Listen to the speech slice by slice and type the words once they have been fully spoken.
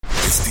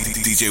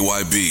DJ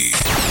YB.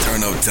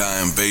 Turn up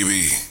time,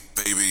 baby.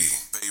 Baby.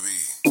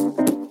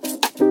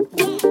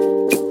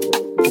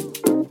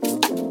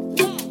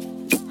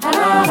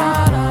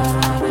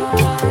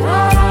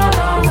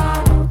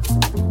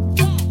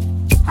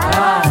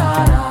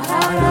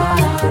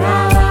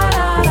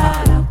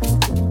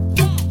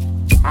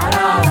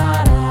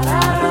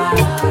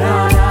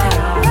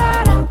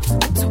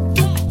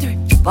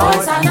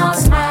 Boys are not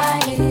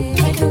smiling,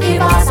 they could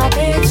give us a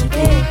picture.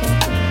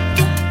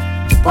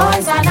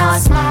 Boys are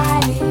not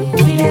smiling,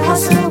 we dey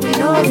hustle, we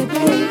know they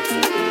play.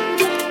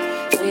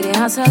 We dey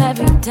hustle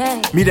every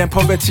day. Me them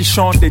poverty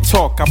Sean they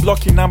talk. I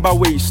block your number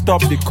where you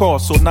stop the call.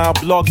 So now I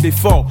block they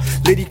fall.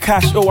 Lady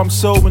Cash, oh I'm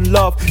so in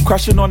love.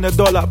 Crashing on the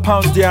dollar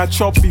pounds they I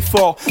chop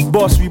before.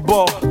 Boss we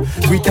ball.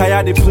 We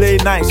tired they play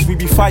nice. We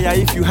be fire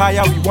if you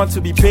hire we want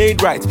to be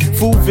paid right.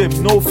 Full vim,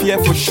 no fear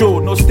for show,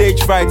 no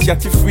stage fright.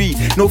 Yachty free,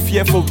 no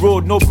fear for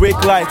road, no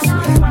brake lights.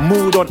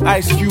 Mood on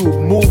Ice Cube,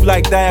 move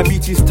like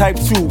diabetes type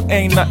 2.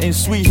 Ain't nothing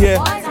sweet here.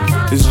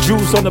 There's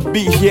juice on the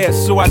beat here,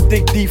 so I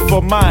dig deep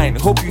for mine.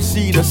 Hope you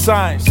see the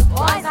signs.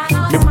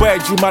 Me boy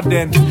Juma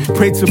then,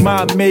 pray to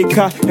my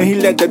maker, and he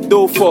let the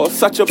dough fall.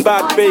 Such a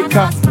bad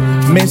baker.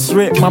 Miss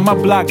Rit, Mama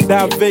Black,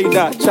 that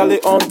Vader. Charlie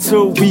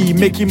until we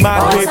make him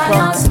mad paper. Boys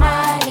are not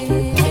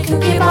smiling, they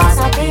could give us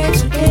a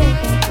picture.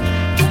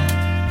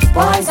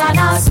 Boys are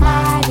not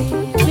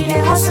smiling, we dey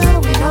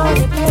hustle, we know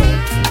they play.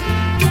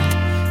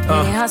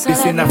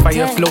 This in a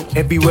fire flow,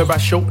 everywhere I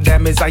show,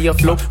 that Messiah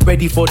flow.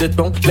 Ready for the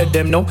throne, let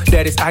them know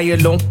that it's I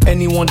alone.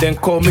 Anyone then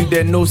call me,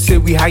 then no say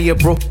we higher,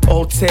 bro.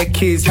 All tech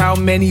kids, how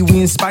many we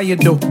inspire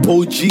though?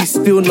 OG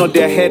still not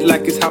their head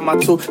like it's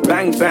Hamato.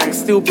 Bang bang,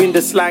 still been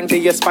the slang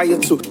they aspire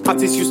to.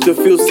 Artists used to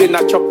feel sin,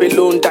 I chop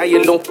alone, die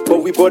alone.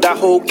 But we brought a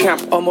whole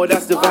camp,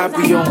 that's the vibe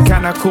we on.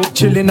 Kanako,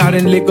 chilling out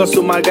in Lagos,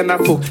 so my Ghana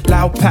folk.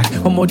 Loud pack,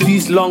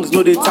 these lungs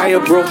know they tire,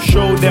 bro.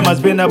 Show them has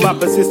been about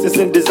persistence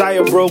and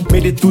desire, bro.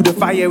 Made it through the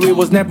fire, it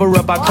was never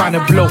about trying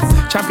to blow.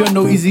 Champion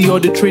no easy or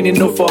the training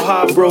no for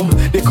hard, bro.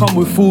 They come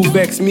with full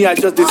vex, me I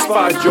just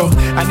despise, Joe.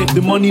 And if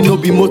the money no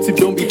be motive,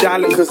 don't be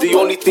dialing, cause the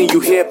only thing you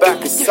hear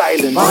back is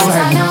silence. Boys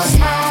are not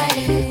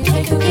smiling,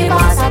 they could give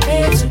us a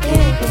picture.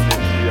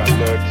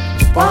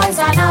 Boys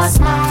are not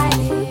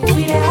smiling,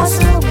 we dey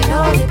hustle, we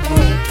know they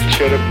play.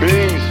 Cheddar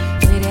beans.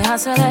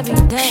 Hustle every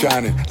day.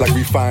 Shining like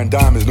refined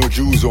diamonds, no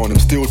jewels on him.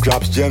 Still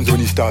drops gems when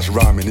he starts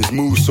rhyming. His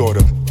mood sort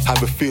of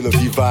have a feel of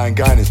divine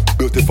guidance.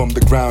 Built it from the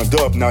ground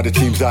up, now the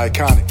team's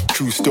iconic.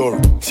 True story.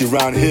 See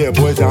round here,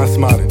 boys aren't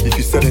smiling. If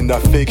you selling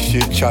that fake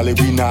shit, Charlie,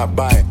 we not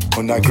buying.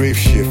 On that grave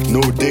shift,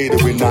 no data,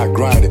 we're not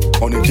grinding.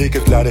 On the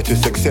Jacob's ladder to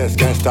success,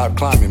 can't stop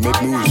climbing.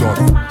 Make moves on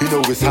it. You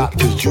know it's hot,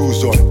 there's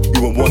jewels on it.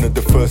 You were one of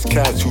the first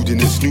cats who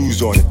didn't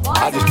snooze on it.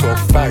 I just talk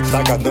facts,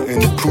 I got nothing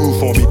to prove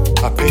for me.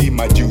 I paid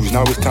my dues,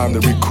 now it's time to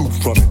recoup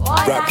from it.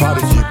 Rap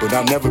prodigy, but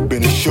I've never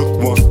been a shook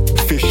one.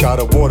 Fish out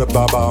of water,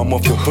 baba, I'm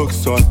off the hook,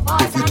 son.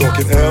 If you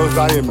talking L's,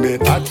 I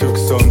admit I took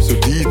some. So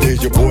these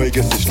days your boy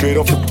gets it straight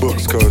off the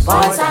books, cause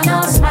boys are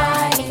not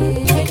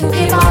smiling, they could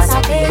give us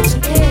a picture.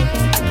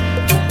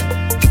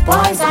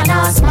 Boys are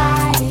not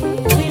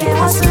smiling, we dey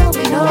hustle,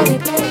 we know they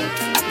play.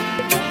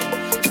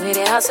 We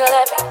dey hustle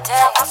every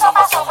day.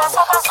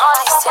 All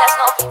these tests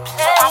no be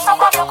play.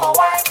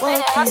 We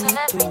dey hustle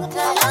every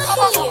day.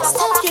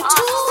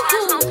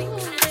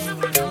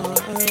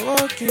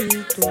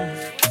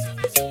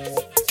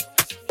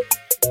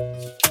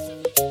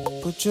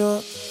 Put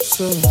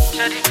yourself.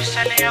 Said if you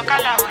selling your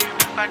color, you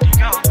be bad in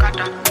your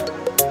kata.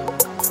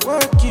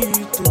 Work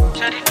it.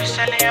 Said if you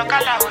selling your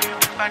color, you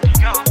be bad in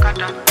your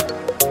kata.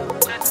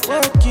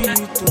 Work it.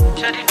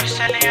 Said if you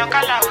selling your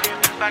color, you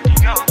be bad in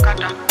your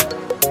kata.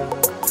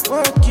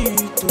 Work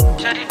it.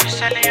 Said if you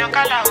selling your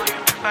color, you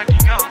be bad in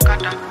your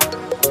kata.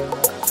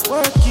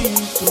 Work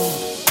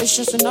it. It's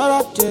just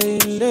another day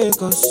in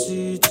Lagos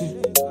City.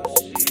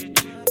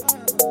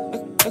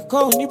 Echo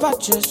only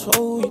just what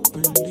we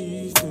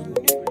believe in.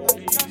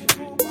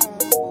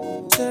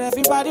 Said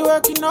everybody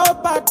working,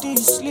 nobody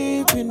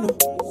sleeping.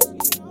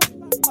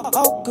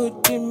 All good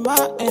in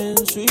my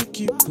ends, we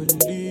keep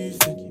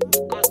believing.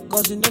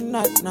 Cause in the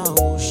night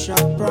now,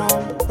 shop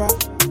brown.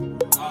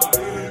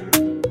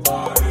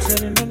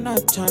 Said in the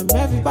night time,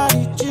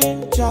 everybody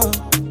ginger.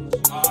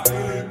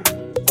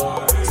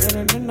 Said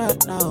in the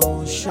night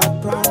now,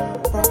 shop brown.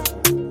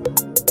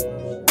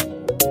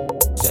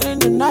 Said in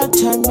the night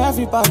time,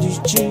 everybody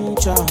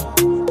ginger.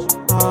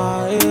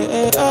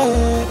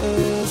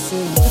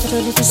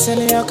 Said if you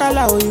selling your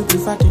color, or you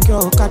prefer to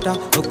your kata.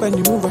 When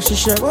you move, she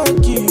share work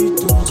it.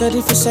 Said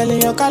if you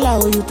selling your color,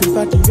 or you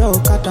prefer to your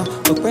kata.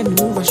 When you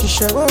move, she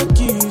share work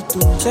it.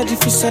 Said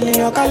if you selling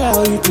your color,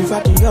 or you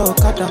prefer to your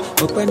kata.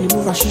 When you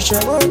move, she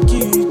share work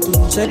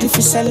it. Said if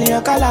you selling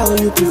your color, or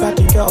you prefer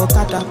to your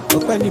kata.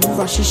 When you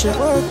move, she share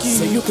work it.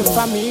 So you can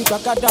find me in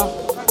Gagada.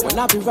 When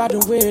I be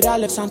riding with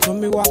Alex and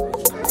Tomiwa.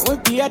 We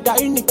be at the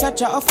in the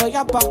catcher of a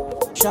yappa.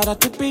 Shout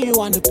out to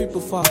you and the people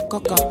for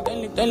Coca.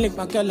 Then lick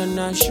my girl and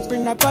now she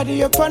bring that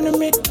body up on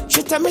me.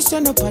 She tell me so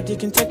nobody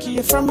can take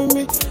you from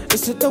me.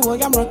 Is it the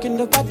way I'm rocking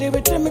the body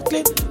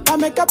rhythmically? I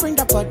make her bring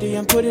that body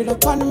and put it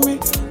up on me.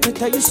 Me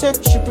tell you say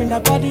she bring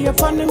that body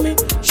up on me.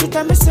 She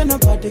tell me so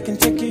nobody can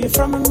take you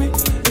from me.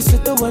 Is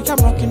it the way I'm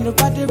rocking the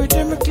body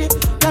rhythmically?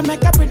 I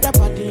make her bring that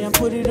body and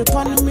put it up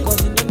on me.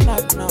 Cause in the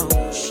night now,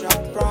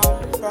 sharp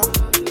brown.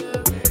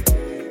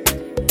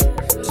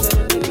 So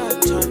in the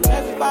night time,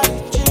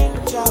 everybody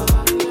ginger.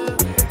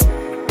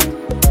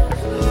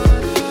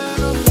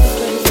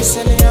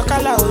 Selling your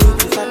color, you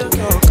prefer to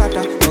go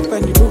kata.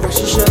 Open the move,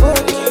 she share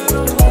okay.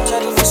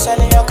 Charlie for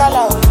selling your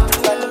color, you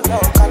prefer to go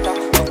kata.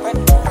 Open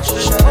the move, she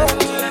share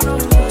okay.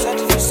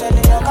 Charlie for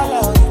selling your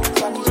color, you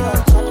prefer to go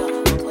kata.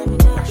 Open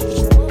the move, she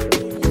share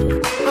okay.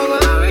 Oh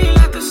girl, I really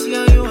like to see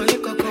how you and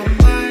liquor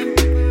combine.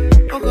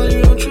 Oh girl, you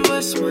don't you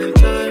waste my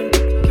time.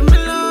 Give me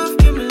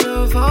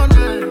love all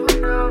night.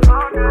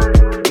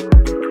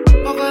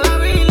 Oh girl, I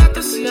really like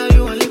to see how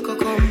you and liquor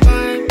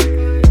combine.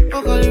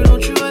 Oh girl, you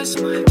don't you waste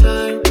my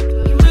time.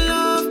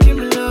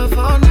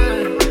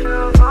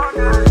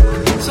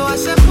 So I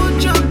said,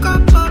 put your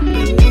cup up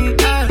in the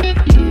air.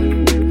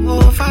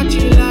 Oh,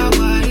 Fajila,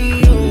 why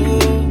you?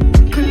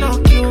 Can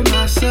knock you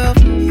myself.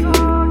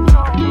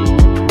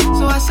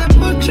 So I said,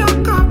 put your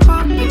cup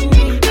up in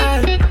the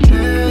air.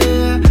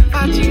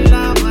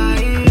 Fajila, why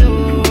you?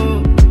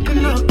 Can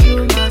knock you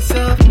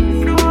myself.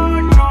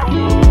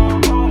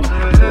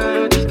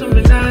 Just do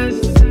me nice,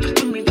 just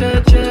do me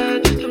judge,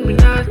 just do me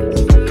nice,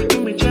 do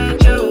me judge,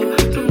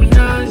 do me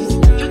nice,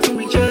 just do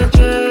me judge, do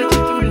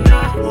me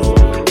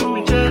nice, do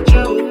me judge.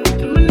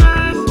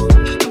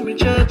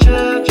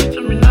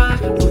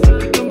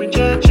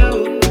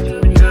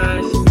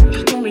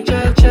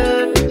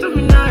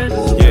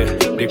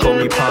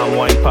 Palm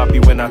wine poppy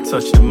when I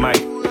touch the mic.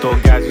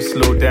 Thought guys would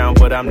slow down,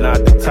 but I'm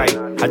not the type.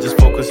 I just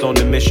focus on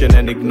the mission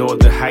and ignore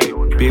the hype.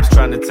 Babes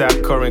trying to tap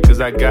current cause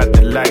I got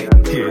the light.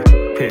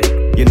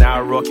 You're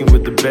now rocking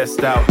with the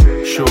best out.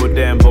 Show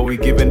them, but we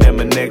giving them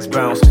a next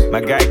bounce.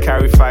 My guy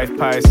carried 5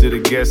 pies to the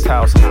guest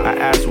house. I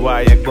asked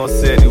why, Ekbon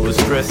said he was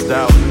stressed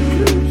out.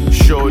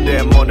 Show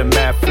them on the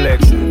mad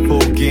flex.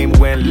 Full game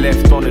went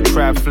left on the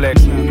trap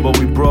flex. But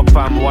we brought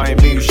palm wine,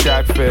 me you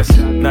shock fest.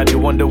 Now they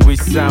wonder which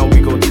sound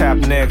we gon' tap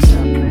next.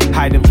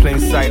 Hide in plain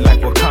sight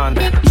like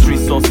Wakanda.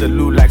 Streets all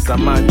salute like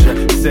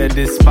Samanja. Said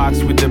this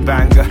Fox with the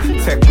banger,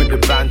 tech with the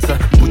banter.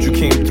 But you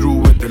came through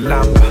with the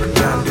lamba.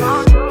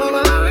 Oh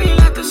girl, I really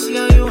like to see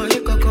how you and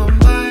liquor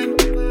combine.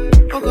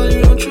 Oh girl,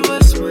 you don't you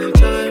waste my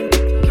time.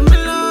 Give me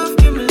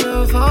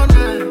love all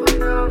night.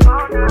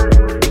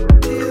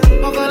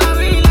 Oh girl, I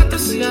really like to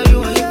see how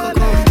you and liquor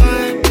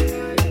combine.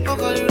 Oh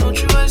girl, you don't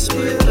you waste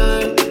my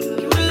time.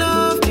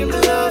 Give me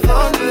love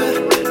all night.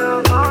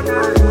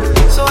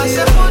 So I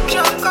said put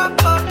your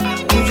cup up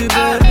in the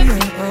air.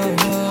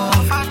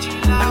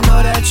 I know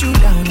that you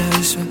down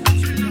there, so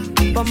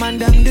but man,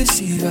 them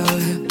deceive out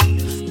here.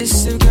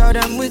 This is girl,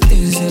 them with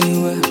things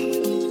everywhere.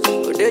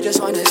 But they just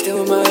wanna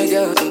steal my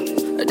girl.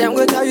 Them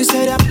go tell you,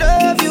 say them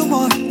love you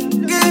more,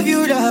 give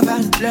you love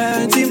and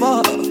plenty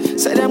more.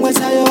 Say them go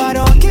tell you I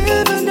don't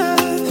give enough,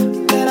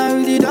 that I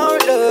really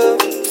don't love.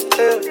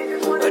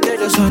 But they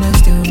just wanna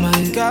steal my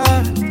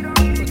girl,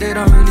 but they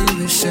don't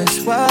really wish us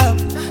well.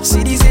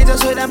 See these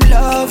haters with them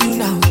love you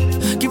now.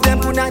 Give them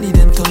punani,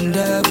 them turn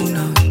devil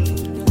now.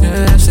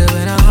 Yeah, say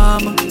when I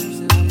hammer,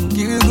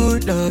 give you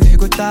good love, you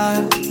go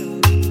tired.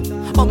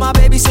 Oh my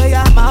baby, say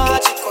I'm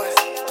magical.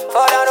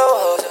 For that no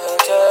house,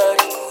 I'm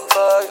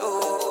for you.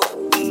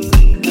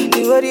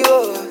 You baby. Oh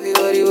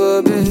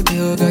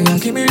God, you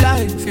give me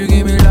life, you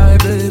give me life,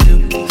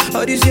 baby.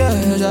 All these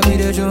years, I be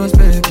the Jones,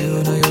 baby.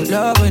 Now your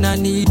love when I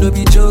need, no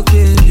be joke,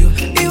 baby. You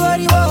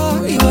baby.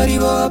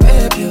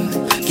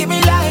 Give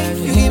me life,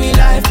 you give me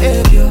life,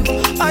 baby.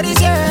 All these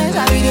years,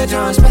 I be the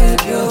Jones,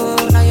 baby.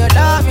 Now you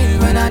love me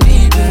when I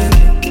need,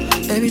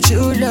 baby. Baby,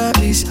 true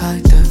love is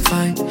hard to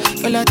find.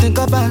 Girl, I think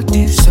about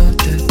this all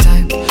the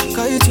time.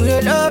 Got you to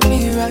the love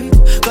me right.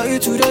 Got you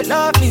to the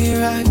love me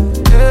right.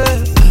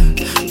 Yeah.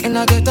 Can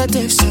I get a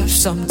taste of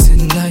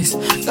something nice?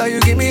 Got you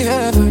give me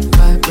heaven,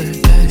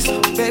 paradise.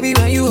 Baby,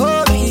 when you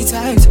hold me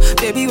tight.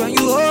 Baby, when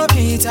you hold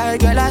me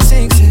tight. Girl, I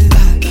sing to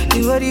that.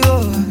 You baby.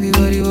 Oh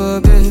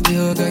girl,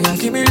 you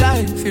give me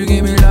life. You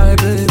give me life,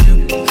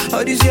 baby.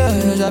 All these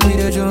years, I be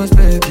the Jones,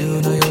 baby.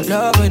 Now your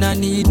love when I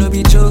need, no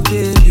be joke,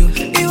 baby.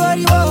 Baby.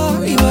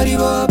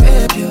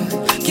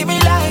 Give me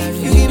life,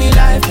 you give me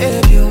life,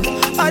 baby.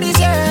 All these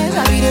years,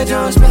 I be the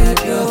Jones,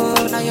 baby.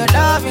 Now you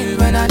love me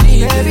when I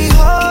need, baby.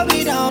 Hold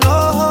me down,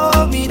 oh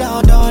hold me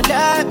down, don't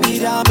let me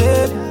down,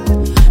 baby.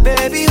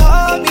 Baby,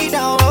 hold me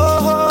down,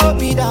 oh hold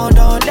me down,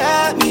 don't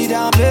let me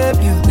down,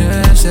 baby.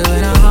 Yeah, say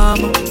when I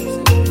hammer,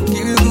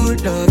 give you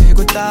good love, you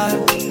go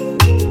tired.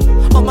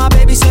 Oh my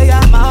baby, say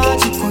I'm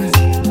magical.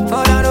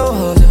 For that no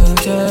house,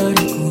 I'm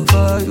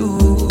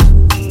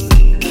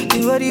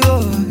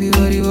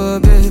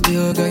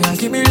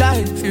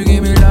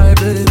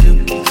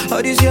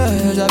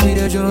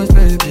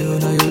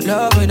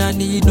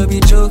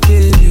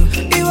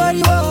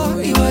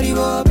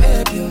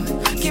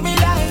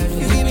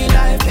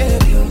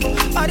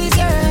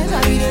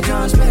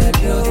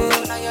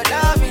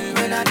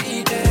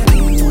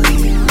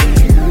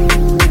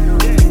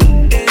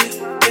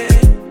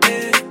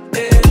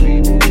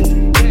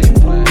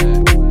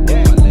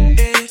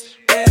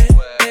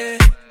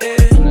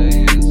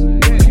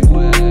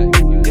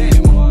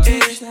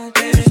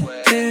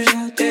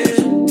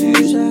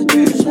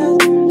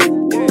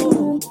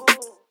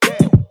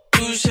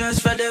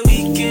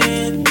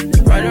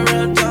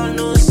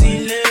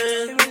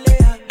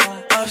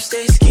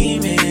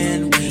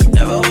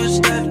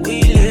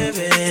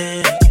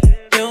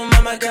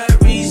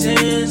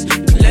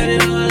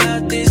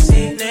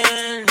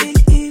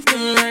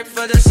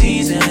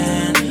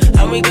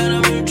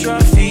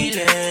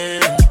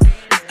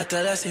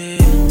tell her say,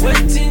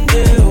 waiting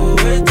there, oh,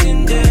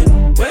 waiting there,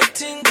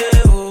 waiting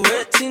there, oh,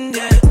 waiting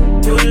there.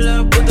 Pull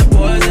up with the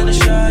boys and the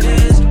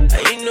shorties,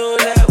 and you know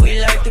that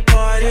we like to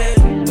party.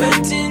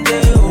 Waiting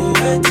there, oh,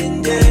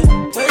 waiting there,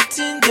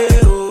 waiting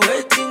there, oh,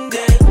 waiting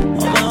there.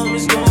 All my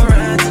homies gon'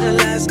 ride to the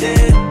last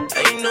day,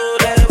 and you know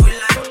that we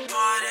like to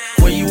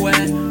party. Where you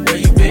at? Where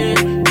you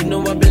been? You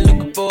know I've been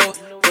looking for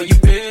where you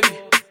been.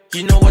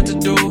 You know what to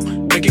do,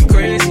 make it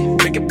crazy,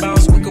 make it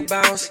bounce, we could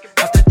bounce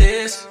after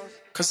this.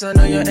 Cause I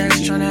know your ex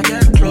tryna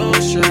get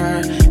closer,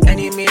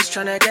 enemies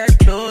tryna get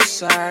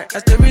closer.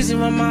 That's the reason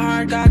why my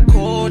heart got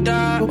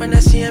colder. But when I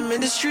see him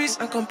in the streets,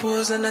 I'm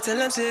composed and I tell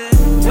him, say,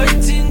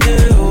 waiting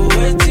there, oh,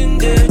 waiting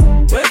there,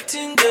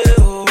 waiting there,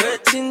 oh,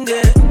 waiting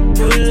there.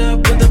 Pull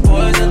up with the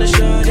boys and the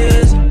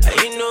shorties,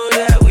 and you know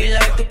that we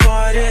like to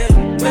party.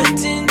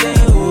 Waiting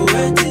there, oh,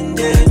 waiting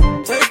there,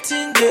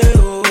 waiting there,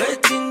 oh,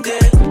 waiting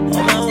there.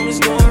 All my homies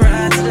gon'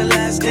 ride to the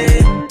last day,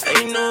 and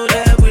you know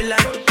that we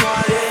like to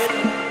party.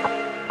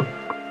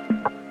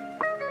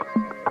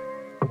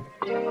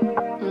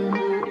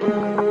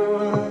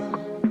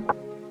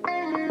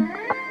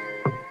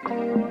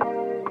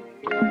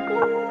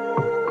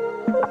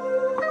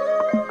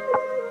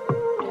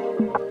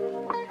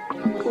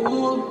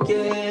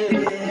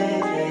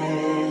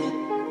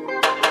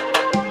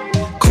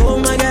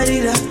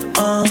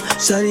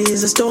 Shawty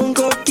is a stone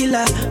cold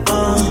killer,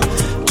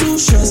 2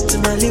 shots to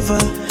my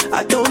liver.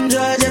 I don't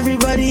judge,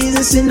 everybody is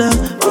a sinner,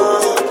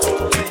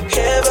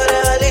 here for the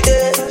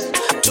holidays,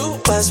 2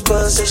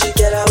 passports so she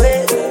get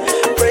away.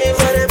 Pray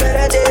for the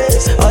better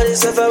days, all this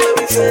stuff where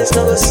we face,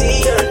 no go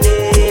see your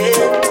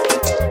name.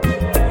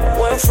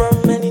 Where I'm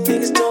from, many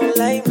niggas don't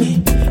like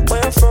me.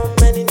 Where I'm from,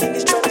 many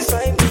niggas tryna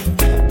fight me.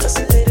 Cause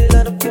the lady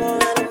love the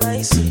poor and I'm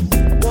icy.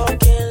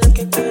 Walking,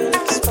 looking good,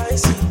 looking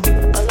spicy.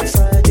 On a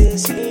Friday,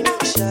 see me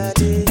shy.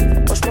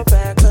 Watch my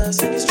back, cause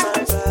niggas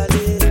tryna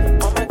violate.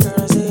 All my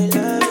girls, they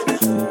love in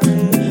a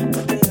hurry,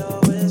 but they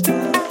always by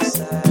my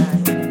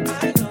side.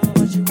 I know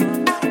what you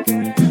want, my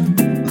girl.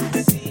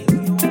 I see who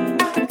you want,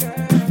 my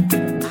girl.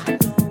 I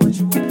know what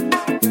you want,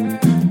 my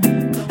girl.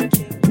 Don't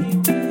keep me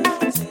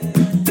waiting.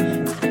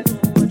 I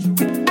know what you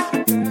want,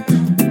 my girl.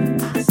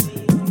 I see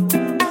who you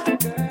want, my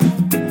girl.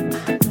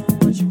 I know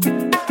what you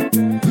want, my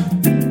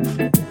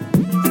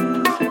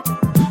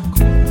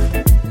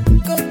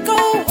girl. Go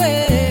away.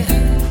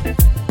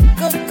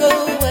 Go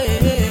away.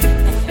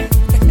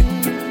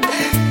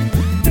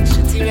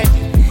 Shitty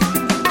ready.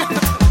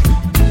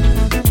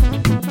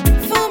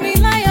 Fool me,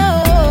 liar.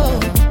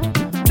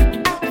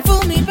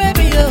 Fool me,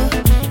 baby, oh.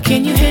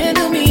 Can you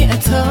handle me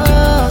at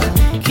all?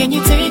 Can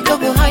you take a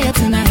go higher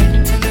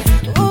tonight?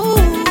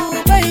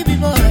 Ooh, baby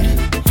boy.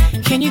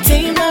 Can you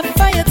tame my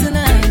fire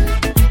tonight?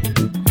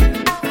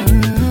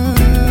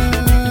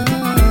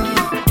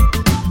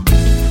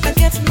 I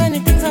get many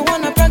things I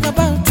wanna brag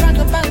about.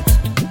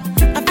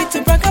 I feel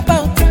to brag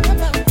about.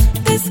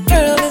 This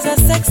girl is a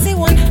sexy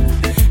one,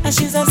 and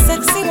she's a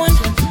sexy one.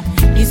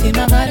 You see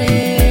my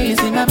body, you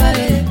see my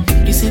body,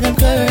 you see them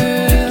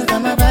curls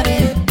on my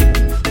body.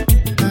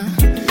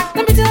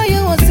 Let me tell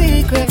you a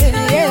secret,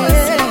 yeah.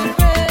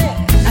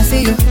 I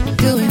see you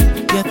doing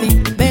your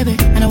thing, baby,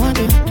 and I want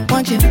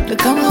you to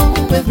come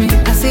home with me.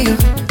 I see you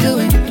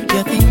doing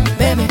your thing,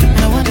 baby, and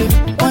I want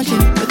you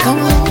to come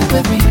home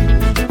with me.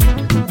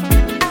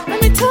 Let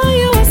me tell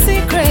you a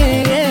secret,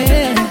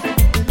 yeah.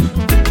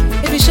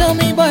 If you show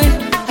me, boy,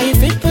 how you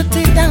fit, put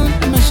it down.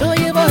 I'ma show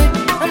you, boy,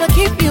 I'ma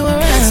keep you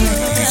around.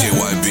 DJ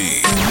YB,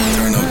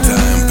 turn up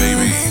time,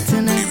 baby.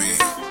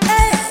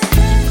 Baby.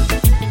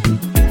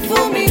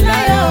 Fool me,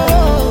 liar.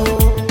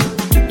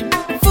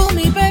 Fool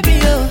me, baby,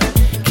 oh.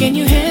 Can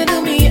you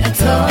handle me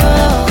at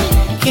all?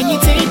 Can you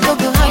take a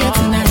go higher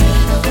tonight?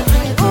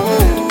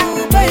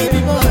 Ooh, baby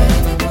boy.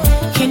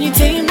 Can you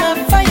tame my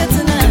fire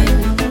tonight?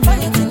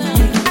 Fire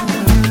tonight.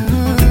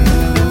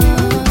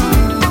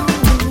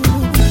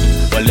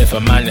 Well, if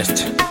I'm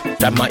honest,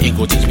 that my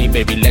ego teach me,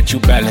 baby, let you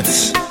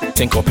balance.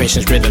 Think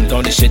patience, rhythm,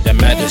 all the shit that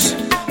matters.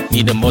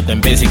 Need a more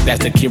than basic,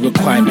 that's the key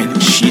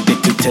requirement. She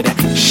addicted to that.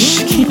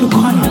 Shh, keep it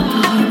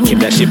quiet. Keep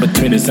that shit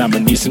between us, I'ma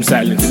need some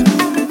silence.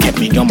 Kept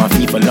me on my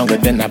feet for longer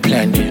than I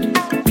planned it.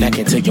 Black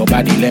into your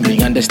body, let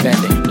me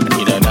understand it. I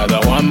need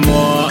another one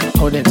more.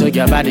 Hold into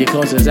your body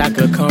close as I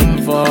could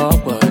come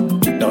forward.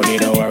 Don't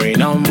need to worry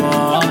no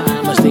more.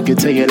 I'ma stick it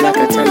to you like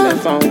a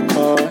telephone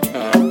call.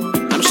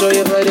 I'm sure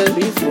you've heard it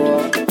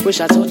before. Wish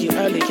I told you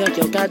earlier,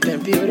 you're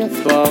goddamn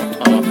beautiful.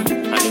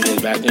 I knew this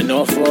back in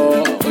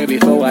 04, way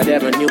before I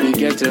ever knew we'd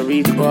get to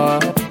recall.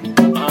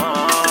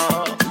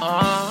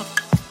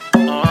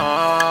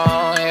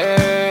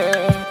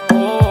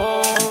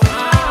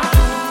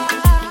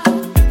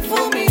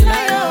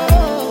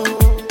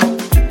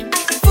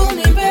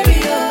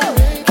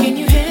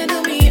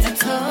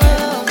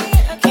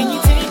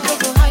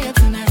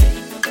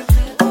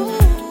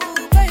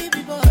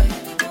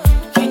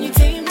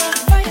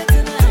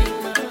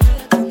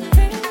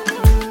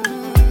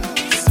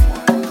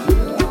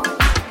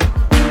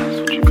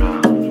 What you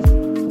got?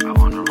 I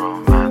wanna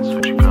romance.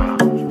 What you got?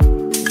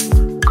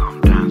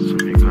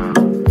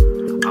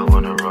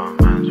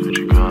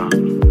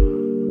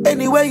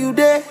 Anywhere you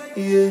day,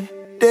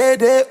 yeah,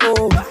 day,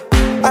 oh.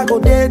 I go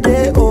day,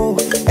 oh.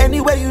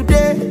 Anywhere you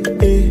day,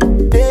 day,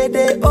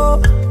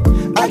 oh.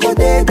 I go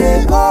day,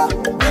 oh.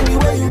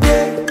 Anywhere you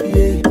day,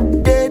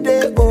 yeah,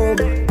 day, oh.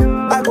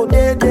 I go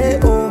day,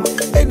 oh.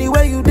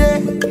 Anywhere you day,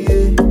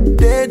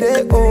 yeah,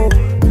 day, oh.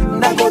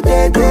 I go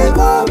day,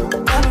 oh.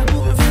 I'm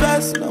moving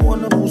fast, I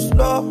wanna move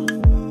slow.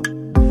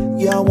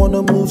 Yeah, I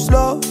wanna move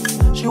slow.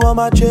 She want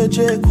my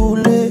JJ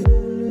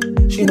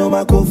Kool-Aid. She know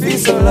my coffee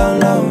so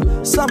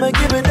long. Summer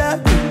give it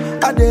that.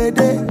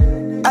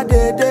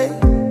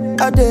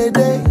 I did.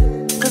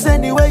 Cause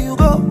anywhere you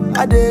go,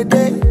 I did,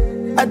 yo.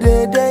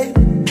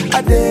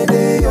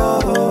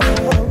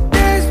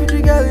 Dance with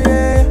you, girl,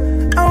 yeah.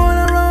 I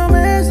wanna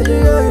romance with you,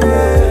 girl,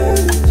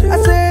 yeah. I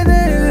say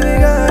dance with you,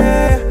 girl,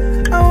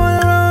 yeah. I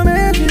wanna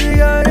romance with you,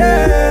 girl,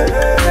 yeah.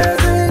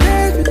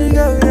 Dance with you,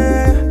 girl,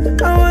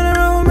 yeah. I wanna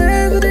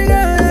romance with you,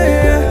 girl,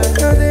 yeah.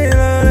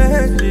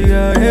 Dance with you,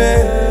 girl,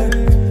 yeah.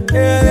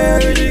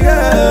 Dance with you,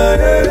 girl,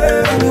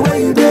 yeah. Anywhere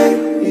you day,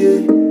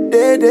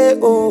 yeah, day,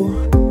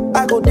 oh.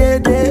 I go day,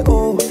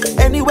 oh.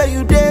 Anywhere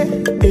you day,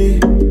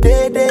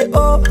 day,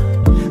 oh.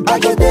 I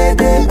go day,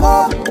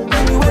 oh.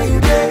 Anywhere you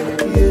day,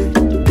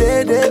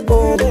 day,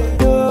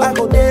 oh. I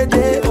go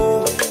day,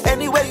 oh.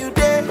 Anywhere you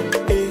day,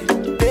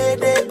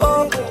 day,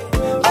 oh.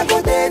 I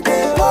go day,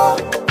 oh.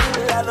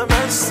 La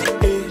mercy,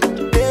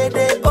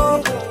 day,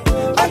 oh.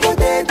 I go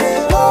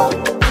day, oh.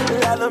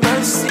 La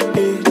mercy,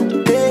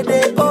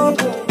 day, oh.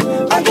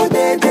 I go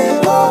day,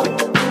 oh.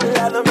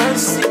 La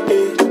mercy,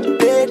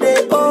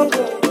 day, oh.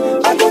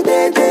 I go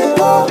day,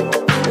 oh.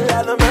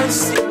 La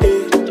mercy,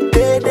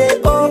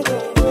 day, oh.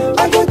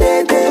 I go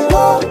day,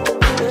 oh.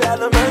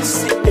 La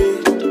mercy,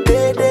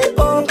 day,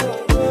 oh.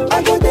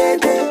 I go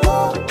day,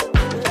 oh.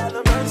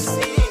 La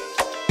mercy.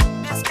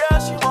 This girl,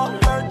 she won't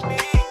hurt me.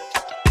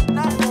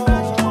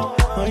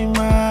 Oh,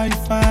 my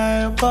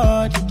fire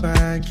body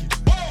banging.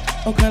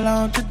 Okay, I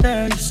want to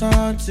tell you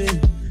something.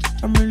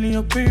 I'm really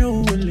hoping you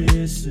will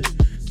listen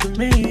to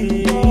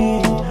me.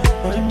 Oh,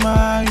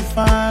 my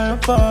fire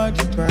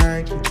body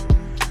banging.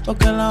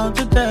 Okay, I want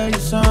to tell you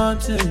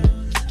something.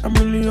 I'm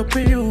really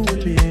hoping you will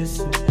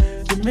listen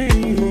to me.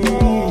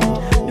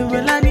 You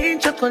will I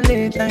need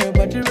chocolate and your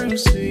body real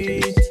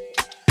sweet.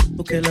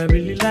 Okay, I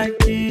really like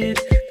it.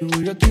 The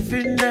way you're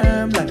giving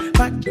them like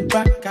back to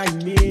back, I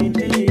mean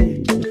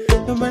it.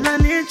 You will I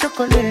need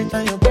chocolate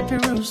and your body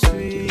real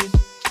sweet.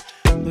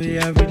 Oh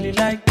yeah, I really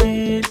like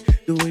it.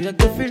 The way you're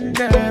giving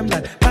them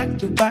like back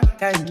to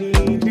back, I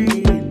mean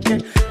it. Yeah.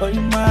 Oh,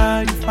 you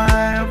my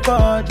fine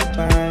body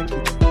bag.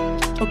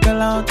 Okay, I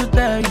want to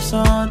tell you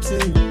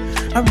something.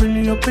 I'm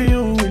really hoping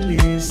you will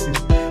listen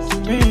to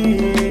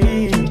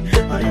me.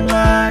 Oh, you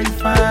are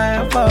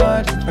fine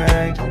body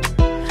bag.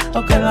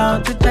 Okay, I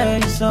want to tell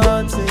you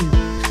something.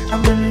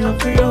 I'm really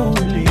hoping you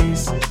will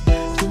listen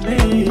to me.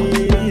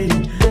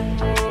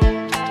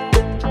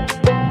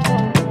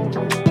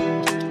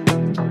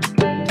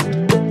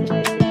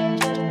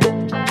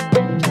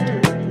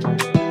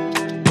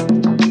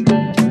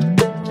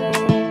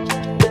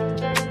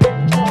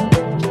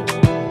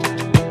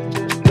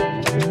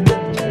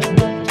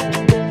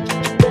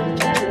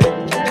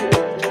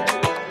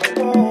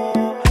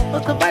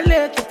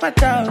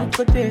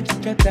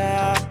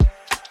 Together.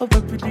 Oh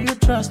baby, do you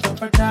trust me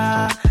for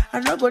that?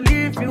 I'm not gonna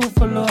leave you,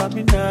 follow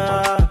me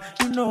now.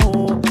 You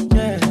know,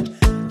 yeah.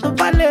 To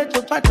ballet,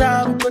 to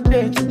pata, we go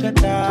there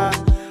together.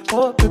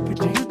 Oh baby,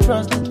 do you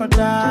trust me for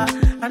that?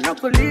 I'm not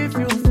gonna leave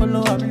you,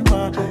 follow me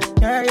now.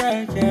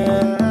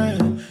 Yeah.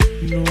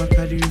 You know I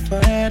carry you for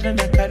head and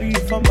I carry you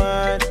for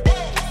mind.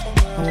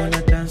 I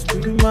wanna dance to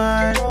the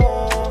mind.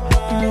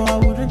 You know I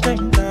wouldn't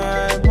take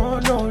time. Oh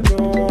no.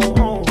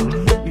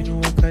 You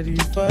know I carry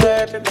you for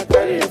head and I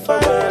carry you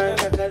for mind.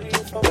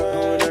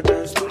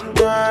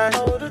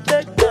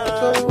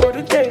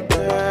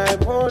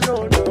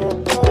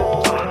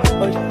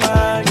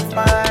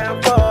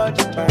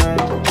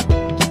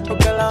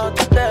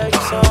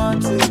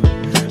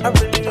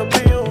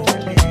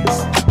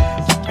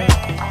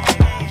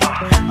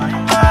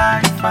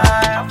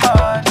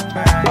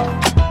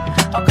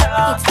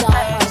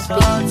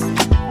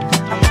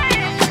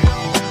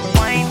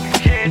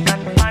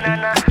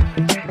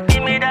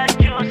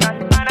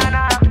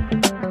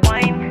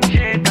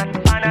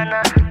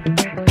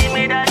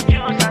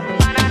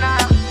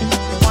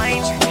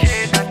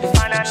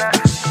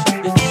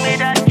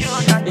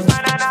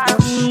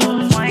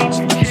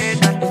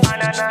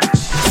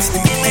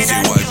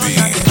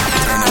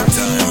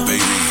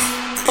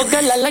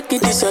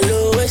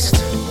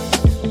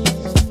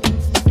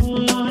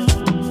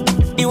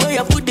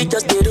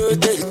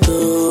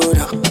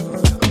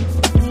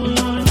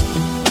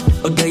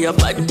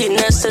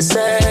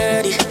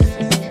 Necessary.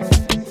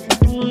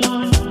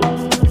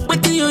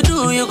 What do?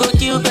 You go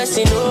kill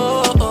person?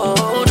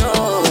 Oh,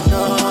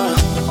 no.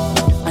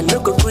 I no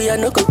go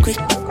quit.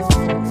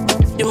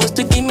 You must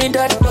give me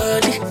that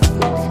body.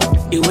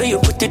 The way you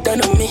put it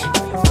down on me.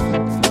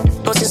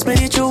 Cause it's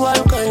spiritual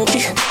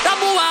country.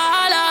 Double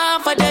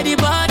wahala for daddy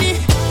body.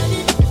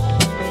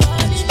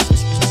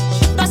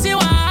 Cause you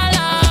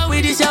wahala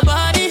with this your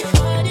body.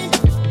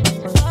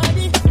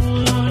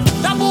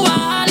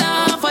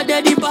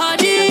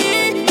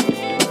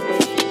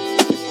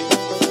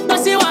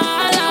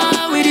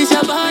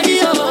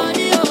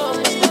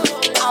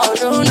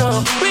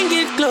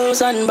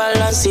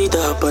 balance it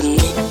up on me.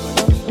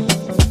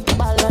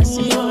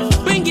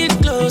 Bring it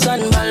close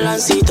and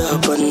balance it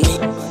up on me.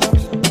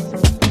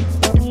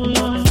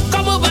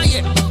 Come over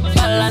here,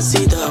 balance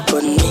it up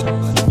on me.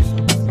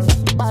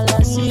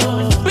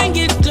 Bring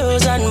it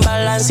close and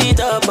balance it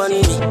up on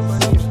me.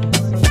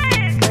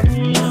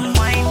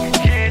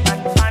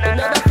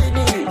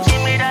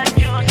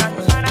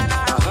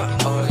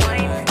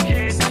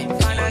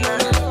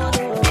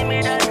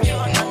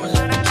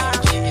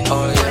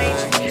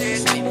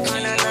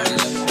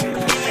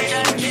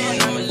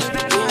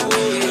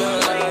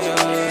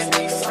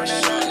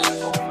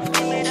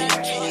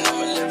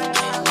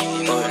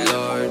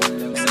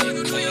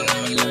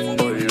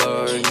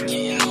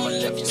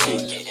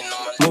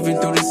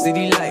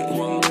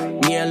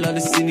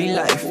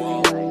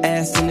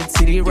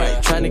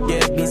 Tryna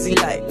get busy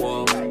like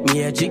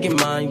me a jiggy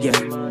man, yeah.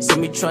 So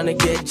me tryna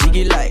get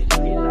jiggy like.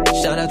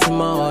 Shout out to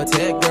my all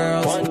tech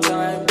girls, one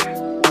time,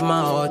 and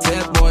my all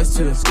tech boys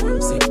too.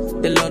 See,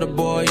 they love the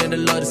boy and they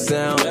love the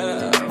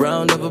sound.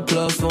 Round of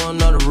applause for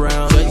another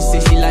round. Shorty say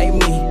she like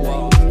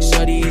me.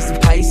 Shorty is a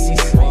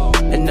Pisces,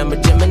 and I'm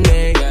a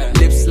Gemini.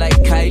 Lips like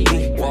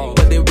Kylie,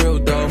 but they real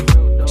though.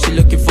 She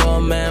looking for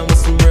a man with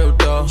some real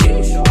dough.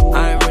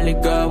 I ain't really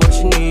got what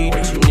you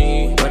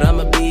need, but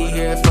I'ma be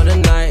here for the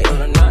night.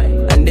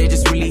 They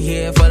just really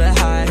here for the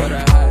high.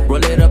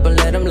 Roll it up and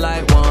let them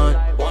light one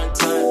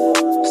time.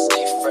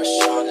 Stay fresh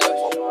on my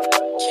level.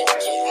 Can't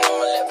get in on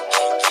my level.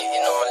 Can't get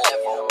in on my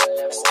level.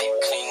 Stay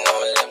clean on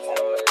my level.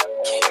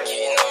 Can't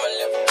get in on my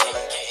level. Can't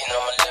get in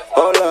on my level.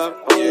 Hold up,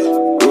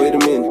 yeah. Wait a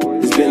minute.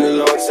 It's been a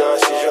long time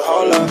since you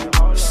hold up.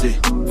 See,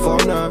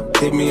 phone up.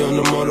 Hit me on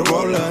the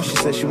Motorola. She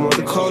said she want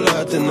the cola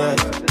out the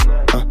night.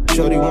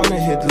 Shorty wanna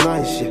hit the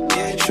line, shit.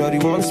 Shorty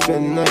wanna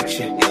spend the night,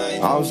 shit.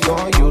 I was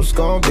gone, you was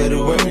gone,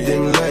 better when we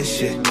didn't like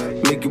shit.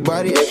 Make your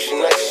body extra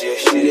nice, yeah.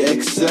 She the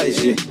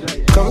exercise, yeah.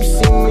 Come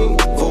see me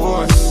for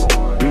once.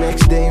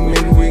 Next day,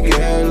 maybe we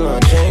can have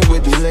lunch. Ain't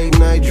with the late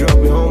night, drop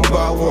me home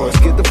by once.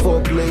 Get the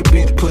foreplay,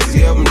 beat the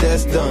pussy up, and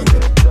that's done.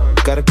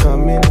 Gotta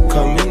come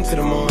into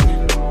the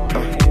morning.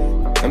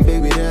 And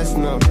baby, that's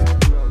enough.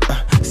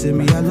 Say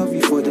me, I love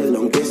you for the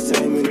longest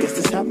time. And guess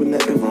this happened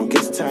at the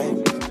wrongest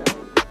time.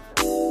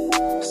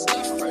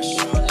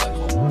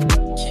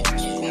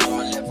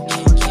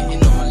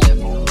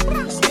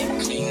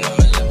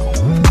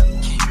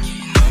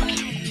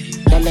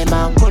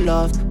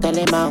 Tell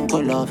him I'm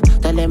pull up,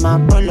 tell him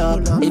I'm pull up.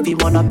 If you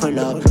wanna pull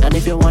up, and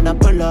if you wanna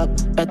pull up,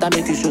 better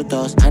make you shoot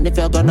us. And if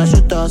you're gonna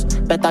shoot us,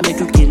 better make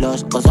you kill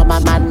us. Cause all my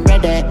man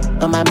ready,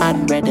 all my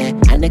man ready.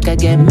 And it could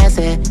get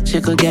messy, she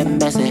could get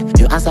messy.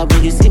 You answer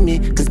when you see me,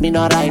 cause me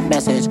not write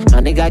message.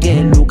 My nigga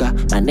get Luga,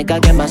 my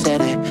nigga get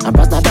Machete. And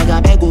bust na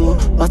bega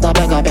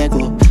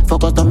begu,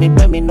 Focus on me,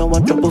 pay me, no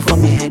one trouble for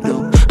me head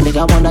though.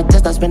 Nigga wanna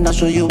test us when I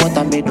show you what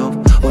I made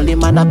of. Only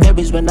man I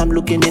perish when I'm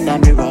looking in the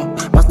mirror.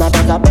 Bust na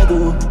bega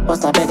begu.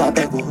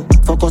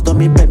 Focus on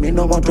me, pay me,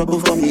 no one trouble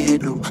for me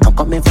head though. I'm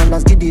coming from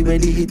last giddy,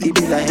 really hit it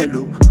be like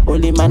hello.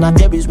 Only man I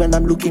perish when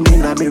I'm looking in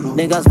the mirror.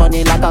 Niggas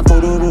funny like a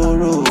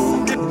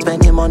kororo.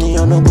 Spending money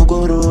on no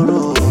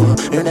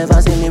gogoro. You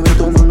never see me with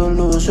a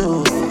lulu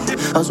show.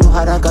 I'm so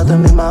hard I got to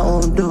make my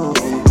own dough.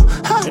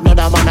 You know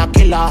that man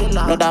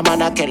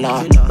a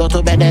killer, Go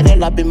to bed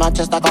and up in my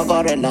chest like a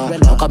gorilla.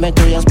 I'm coming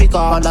to your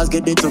speaker, let's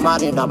get it to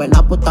Marina. When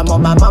I put them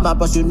on my mama,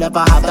 but you never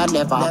have that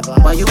lever.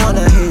 Why you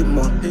wanna hate,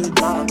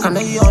 man? Can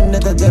a young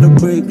nigga get a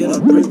break,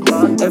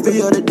 man?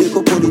 Every other day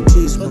go put the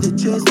cheese, man.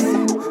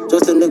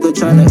 Just a nigga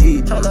tryna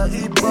eat.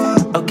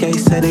 Okay,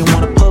 say they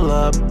wanna pull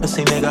up, but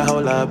say nigga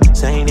hold up.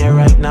 Saying it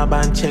right now,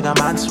 but chick, I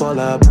might swell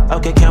up.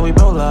 Okay, can we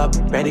roll up?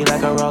 Ready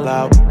like a roll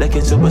out.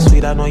 Looking super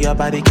sweet, I know your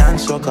body can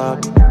soak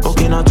up.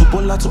 Okay, now to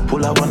pull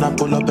up, when I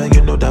pull up, and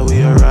you know that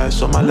we arrive.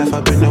 So my life,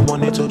 I've been the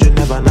one they told you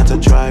never not to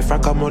try.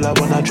 Fracamula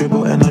when I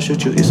dribble and I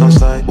shoot you, it's on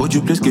sight. Would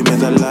you please give me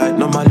the light?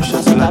 No man, you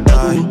shot till I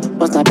die.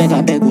 Bust a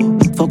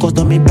beg, Focus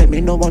on me, pay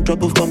me, no one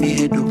trouble for me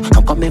head though.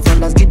 I'm coming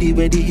from last giddy,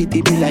 ready hit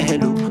it be like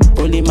hello.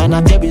 Only man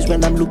I perish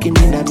when I'm looking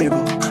in the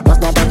mirror.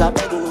 Bust a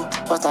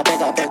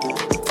beg,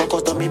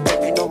 Focus on me, pay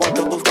me, no one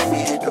trouble for me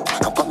head though.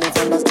 I'm coming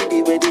from last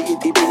giddy, ready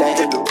hit it be like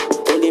hello.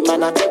 Only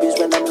man I perish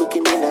when I'm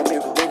looking in the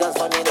mirror. Niggas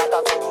funny like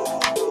a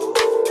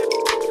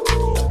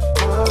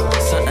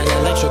something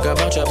electric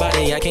about your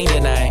body, I can't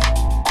deny.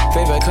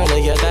 Favorite color,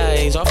 your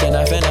thighs. Often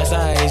I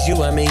fantasize you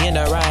and me in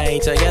the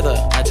ride together.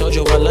 I told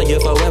you I love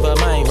you forever,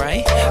 mine,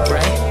 right?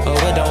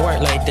 Oh, it don't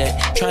work like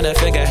that. Tryna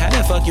figure how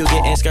the fuck you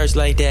getting skirts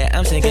like that.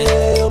 I'm thinking,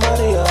 hey, yo,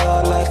 Maria,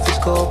 life is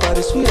cold, but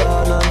it's sweet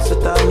on. Sit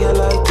down, you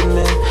like the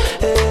man.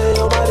 Hey,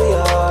 yo,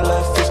 Maria,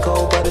 life is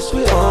cold, but it's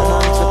sweet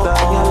on. Sit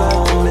down, you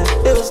like the man.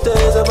 It was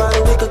days about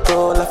a week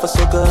ago. Life was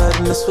so good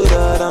and it's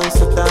sweeter. Don't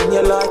sit down,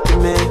 you like the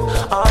man.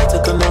 I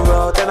took on the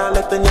road, then I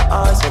looked in your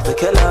eyes. With the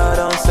killer,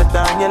 don't sit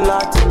down, you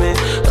like to me.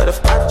 But if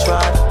I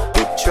tried,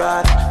 you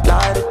tried,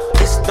 lied it,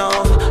 it's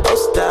stone, oh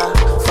stop,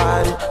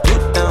 fight it, you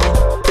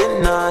don't,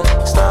 deny,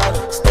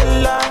 start,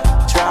 still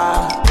I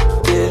try,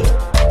 yeah.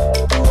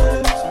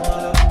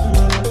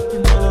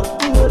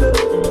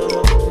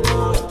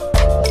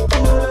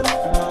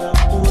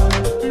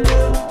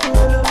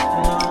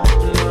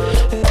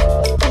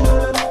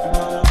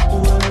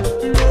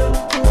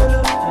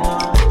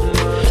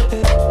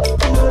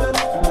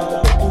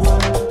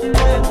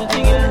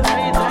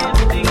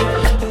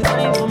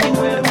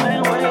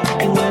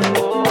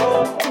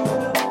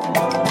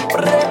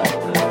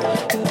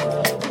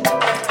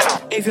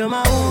 if you're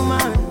my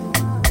woman,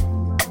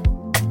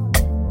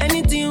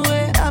 anything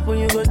will happen,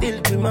 you go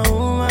still be my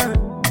woman.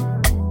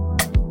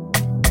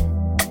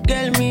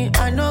 Tell me,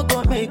 I know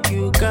go make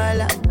you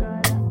gala.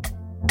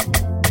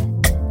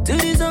 Till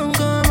the sun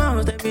come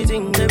out,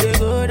 everything never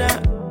go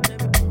down.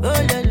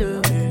 Oh, la,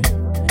 la.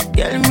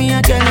 Tell me,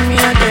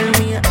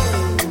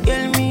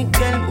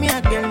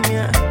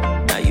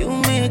 now you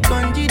make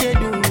country they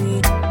do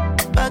me.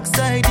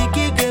 Backside the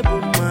kick a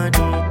boom, man.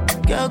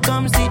 Girl,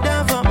 come sit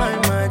down for my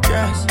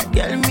mattress.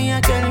 Tell me.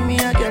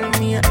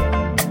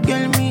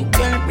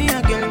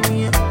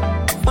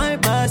 My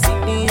pass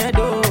in the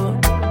ado.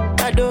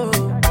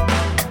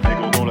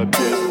 Négro dans la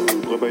pièce,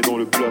 rebaille dans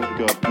le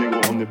placard. Négro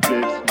on est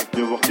flex,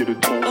 viens voir qui est le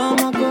tronc. Oh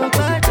my God,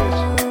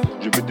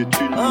 je veux des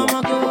thunes, moi, je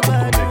veux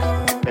pas ton ex.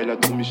 Elle a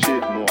dormi chez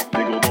moi,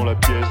 négro dans la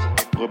pièce,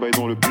 rebaille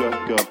dans le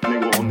placard.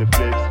 Négro on est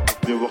flex,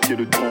 viens voir qui est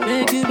le tronc.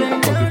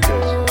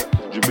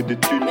 Je veux des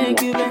thunes, moi,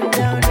 je veux pas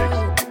ton ex.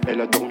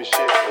 Elle a dormi chez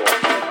moi.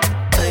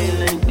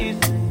 Like this,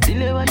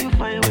 delay where you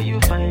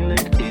find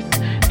like this.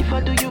 If I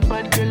do you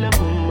bad, girl, I'm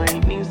on my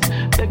knees,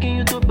 begging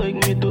you to beg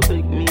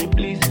me,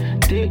 please.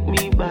 Take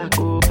me back,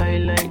 oh, I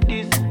like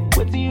this.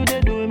 What do you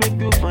they do make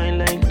you fine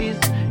like this?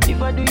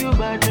 If I do you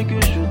bad, make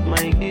you shoot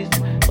my kiss.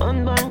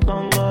 Undone,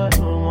 conga,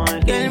 no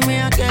one. Tell me.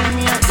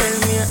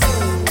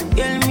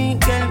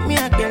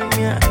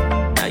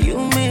 Now you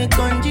make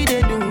country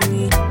they do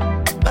me.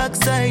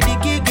 Backside the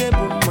kick a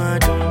boom,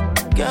 madam.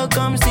 Girl,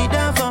 come sit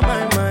down for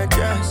my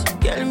mattress.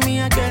 Tell me.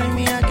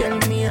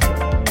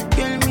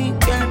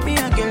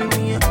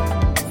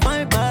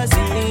 My pass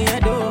in the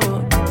ado.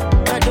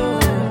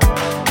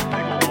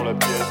 Négro dans la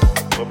pièce,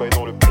 rebaille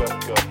dans le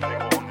placard.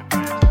 Négro on est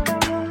flex.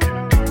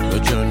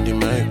 But on the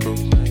micro,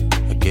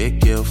 I get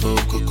girl for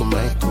Coco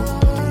Michael.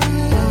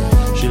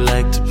 She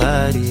like to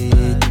party,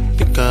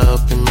 pick her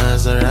up in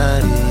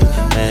Maserati.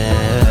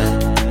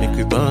 Make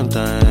we one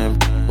time,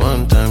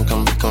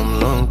 can become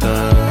long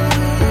time.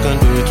 We can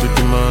do it with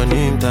the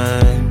morning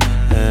time.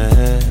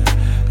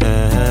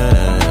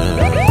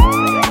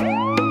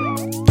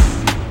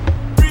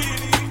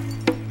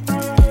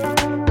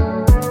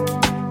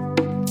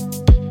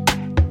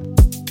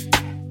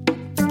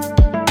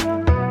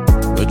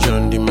 But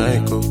on the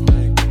micro,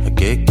 I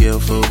get girl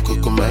for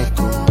Coco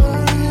Michael.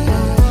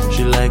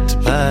 She like to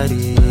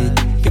party,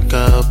 pick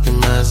her up in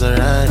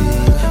Maserati.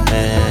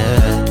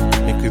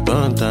 Make we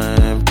one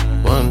time,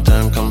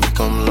 can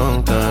become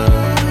long time.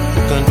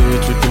 We can do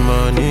it with the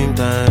morning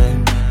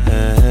time.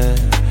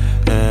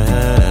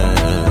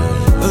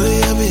 Oh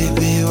yeah,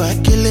 baby, why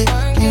kill it?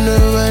 You know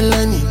all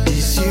I need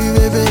is you,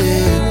 baby.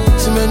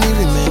 Too many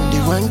women,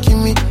 they want kill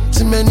me.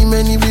 Too many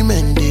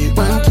women, they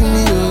want kill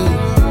me,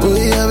 oh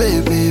yeah,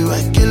 baby,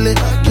 why kill it?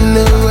 You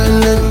know all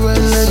I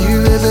need is you,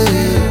 baby.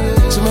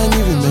 Too many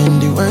women,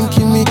 they want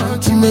kill me.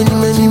 Too many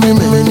women,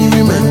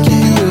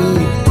 kill you.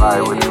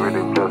 Ride with the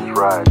rhythm, just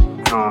ride.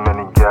 Too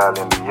many gal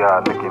in the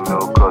yard, making no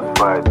cuss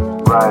fight.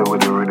 Ride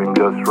with the rhythm,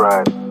 just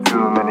ride.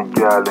 Too many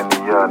gal in the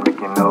yard,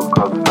 making no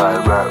cuss fight.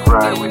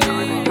 Ride with the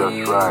rhythm, just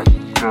ride.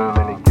 Too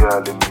many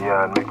gal in the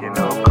yard, making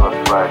no cuss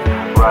fight.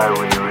 Ride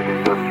with the rhythm,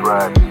 just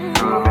ride.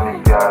 Too many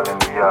gal in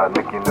the yard,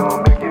 making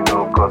no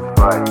cuss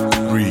fight.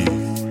 Breathe.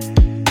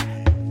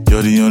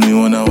 You're the only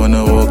one I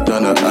wanna walk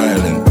down the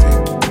island thing.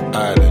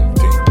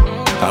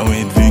 I'm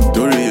in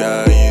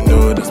Victoria, you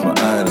know that's my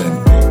island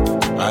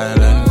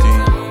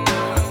thing.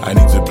 I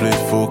need to play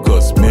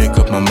focus, make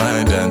up my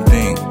mind and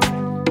think.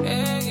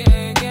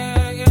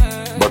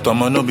 But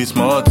I'ma no be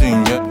small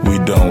thing, yeah. We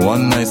done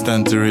one night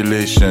stand to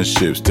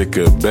relationships. Take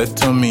a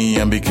bet on me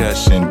and be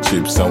cashing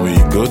chips. And we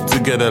go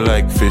together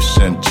like fish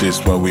and chips.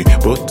 When we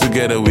both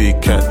together we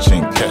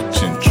catching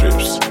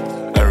trips.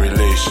 And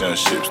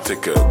relationships,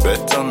 take a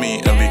bet on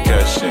me and be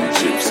cashing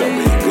chips. And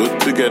we go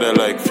together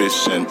like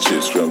fish and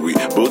chips. When we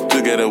both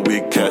together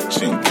we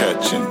catching trips.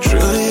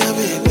 Oh yeah,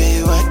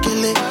 baby, why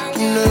kill it?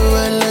 You know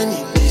all I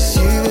need is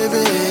you,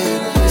 baby.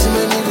 Too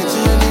many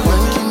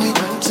want kill me.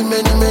 Too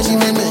many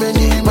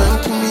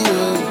want kill me,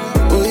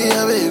 oh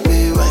yeah,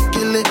 baby, why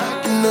kill it?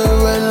 You know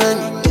all I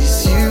need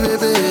is you,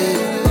 baby.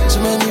 Too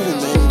many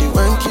women, they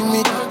want kill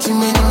me. Too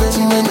many want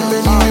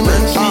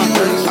kill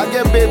you. I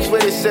get babes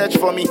where they search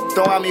for me,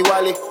 don't want me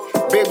wale.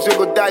 Babes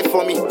will go die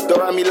for me, don't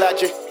want me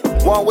laje.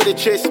 One way they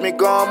chase me,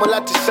 gone,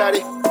 mulati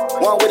sari.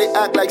 One way they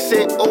act like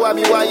say, oh, I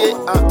me why.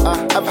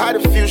 I've had a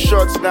few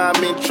shots, now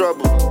I'm in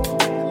trouble.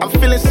 I'm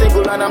feeling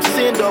single and I'm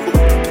seeing double.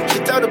 She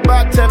tell the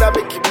bartender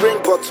make you bring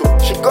bottle.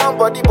 She gone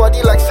body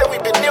like say we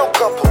be new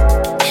couple.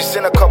 She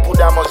seen a couple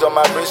diamonds on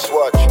my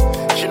wristwatch.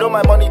 She know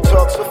my money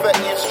talks, so fat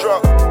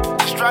eavesdrop.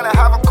 She's trying to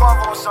have a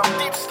convo on some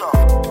deep stuff,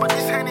 but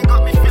this Henny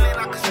got me feeling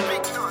like a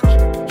speak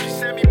touch. She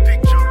sent me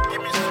picture,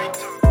 give me sweet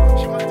talk.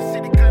 She want to see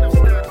the kind of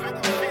stars we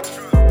gon' fit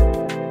through.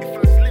 If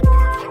I slip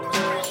up, she gon'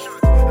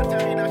 screenshot. I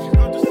tell me that she's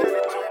going to send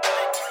it to a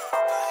big club.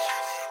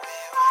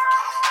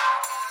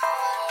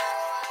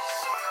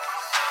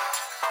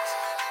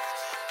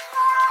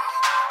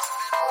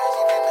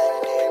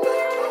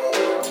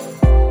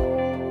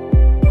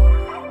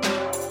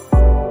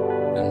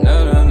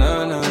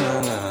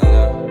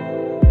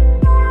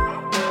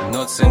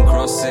 Not and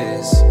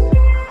crosses.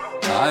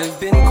 I've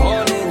been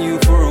calling you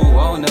for a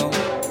while now.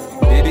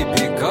 Baby,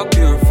 pick up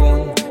your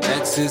phone.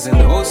 Exes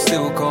and hoes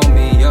still call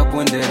me up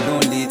when they're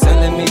lonely,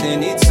 telling me they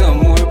need some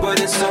more, but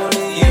it's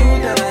only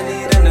you that I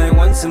need and I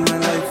want in my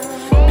life.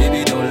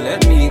 Baby, don't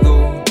let me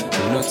go.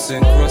 Nuts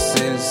and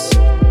crosses,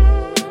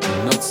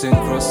 nuts and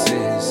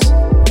crosses.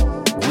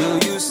 Will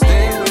you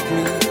stay with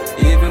me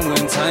even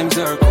when times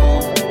are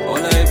cold? All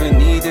I ever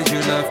need is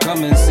your love.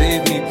 Come and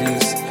save me,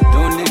 please.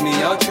 Don't leave me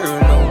out here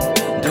alone.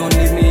 Don't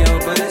leave me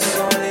out, but it's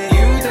only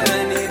you that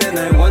I need and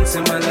I want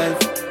in my life.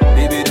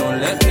 Baby, don't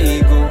let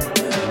me go.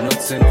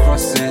 Nuts and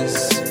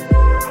crosses,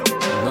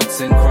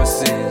 nuts and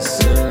crosses.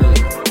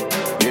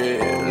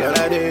 Yeah,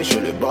 la day, je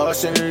le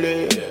boss and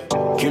live.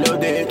 Kilo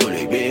day, tous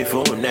les big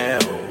for now.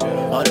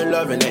 All the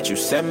loving that you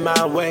send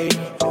my way,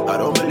 I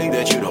don't believe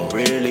that you don't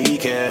really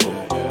care.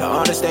 I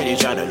understand you're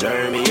trying to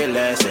learn me a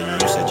lesson.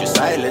 You said your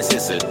silence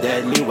is a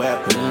deadly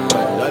weapon.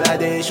 But all I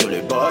did, show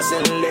the boss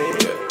and live.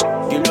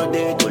 You know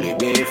they do it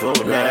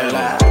before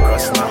now.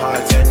 Cross my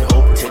heart and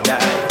hope to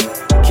die.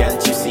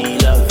 Can't you see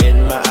love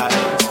in my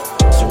eyes?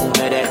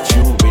 Sooner that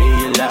you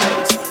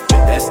realize the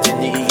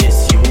destiny is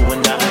you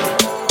and I.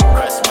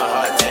 Cross my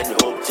heart and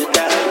hope to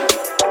die.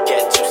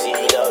 Can't you see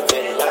love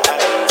in my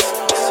eyes?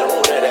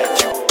 Sooner that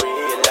you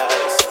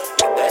realize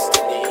the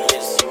destiny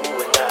is you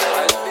and I.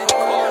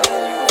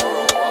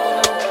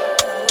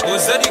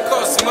 Was that the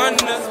cost, man?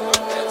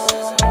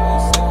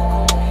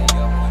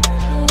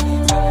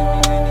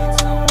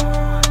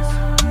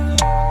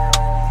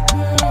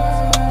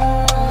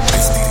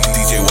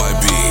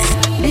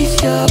 This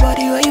your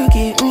body where you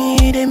give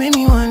me, they make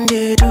me one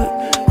day do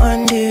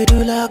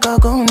like a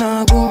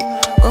gonna boom,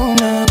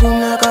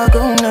 like a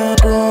gonna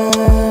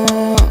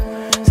boom.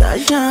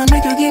 Sasha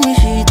make you give me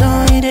shit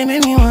on, they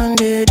make me one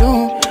day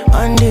do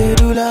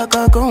like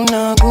a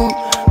gonna boom,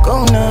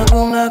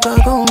 like a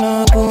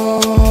gonna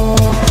boom.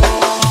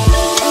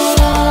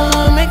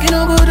 Make you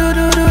no go do,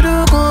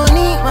 go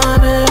need my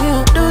baby,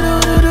 do,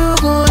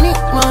 go need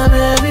my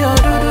baby, oh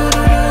do,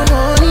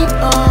 go need,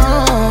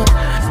 oh.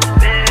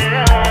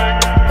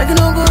 Make you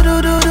no go do,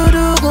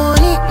 go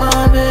need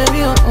my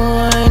baby, oh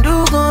I do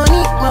go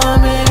need my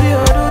baby,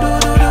 oh do,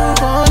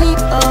 go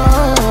need, oh.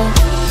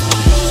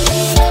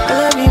 I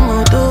love you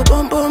moto,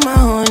 pump on my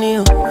honey,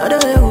 oh. I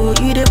don't know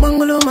who you the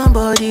bungalow my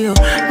body, oh.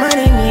 My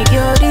name is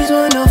girl, this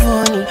one no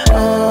funny,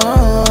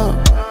 oh.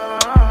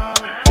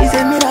 It's a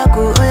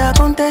miracle, oh yeah,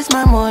 come test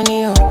my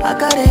money, oh. I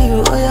carry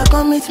you, oh yeah,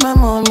 come meet my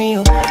mommy,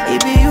 oh.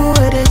 It be you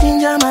where they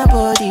ginger my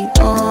body,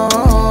 oh.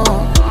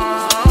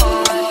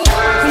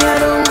 Me I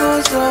don't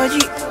go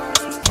surgery,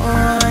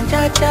 oh.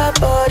 Cha-cha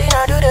body,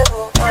 now do the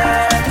boo, oh.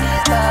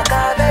 This talk, I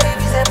very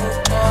visible,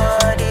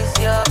 oh. This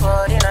your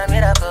body, na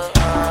miracle,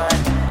 oh.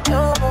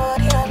 Your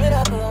body, na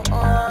miracle, oh.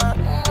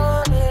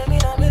 Oh, baby,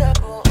 na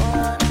miracle,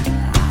 oh.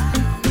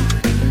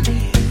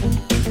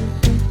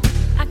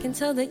 I can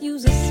tell that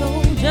you's a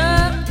soldier,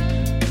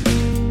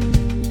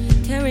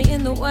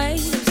 carrying the weight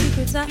of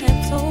secrets I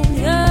have told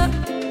ya.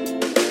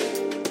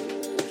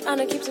 Trying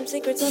to keep some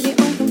secrets of your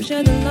own, come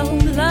share the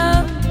load,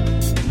 love.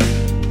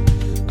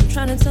 I'm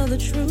trying to tell the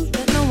truth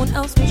that no one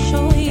else will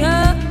show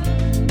ya.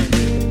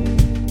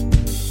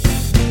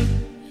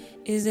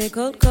 Is a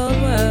cold, cold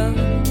world,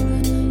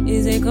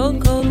 is a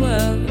cold, cold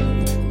world.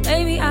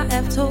 Baby, I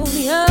have told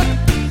ya,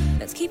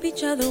 let's keep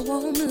each other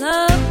warm,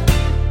 love.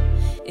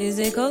 Is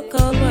a cold,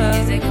 cold world,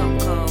 is a cold,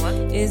 cold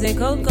world, is a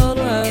cold, cold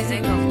world, is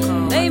a cold,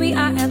 cold. Baby,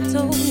 I have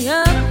told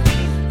ya,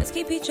 let's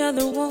keep each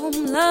other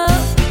warm,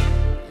 love.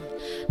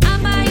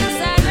 I'm by your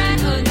side,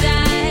 ride or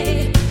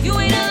die. You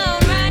ain't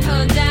alone, ride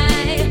or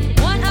die.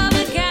 One of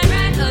a kind,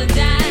 ride or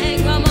die.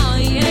 Come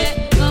on,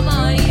 yeah, come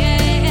on,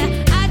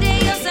 yeah. I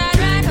did your side,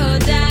 ride or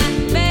die.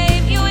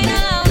 Babe, you ain't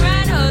alone,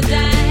 ride or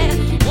die.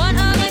 One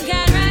of a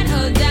kind, ride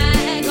or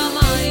die. Come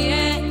on,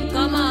 yeah,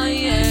 come on,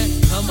 yeah,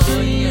 come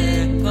on,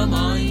 yeah, come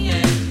on, yeah.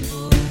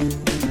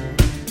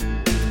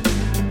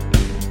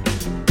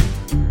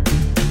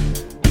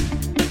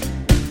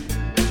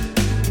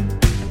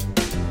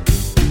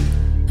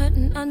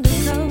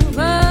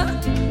 Undercover,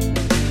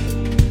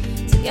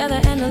 together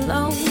and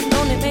alone,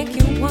 don't it make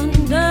you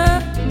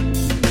wonder?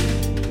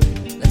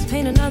 Let's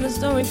paint another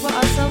story for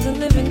ourselves and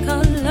live in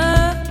color,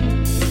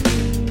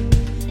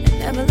 and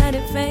never let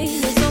it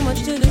fade. There's so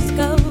much to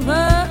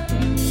discover.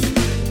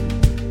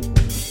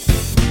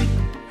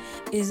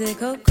 Is a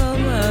cold, cold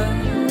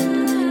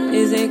world,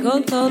 is a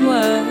cold, cold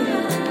world.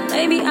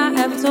 Baby, I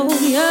have told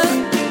ya,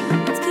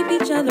 let's keep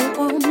each other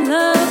warm,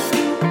 love.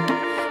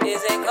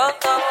 Is a cold,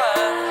 cold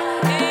world.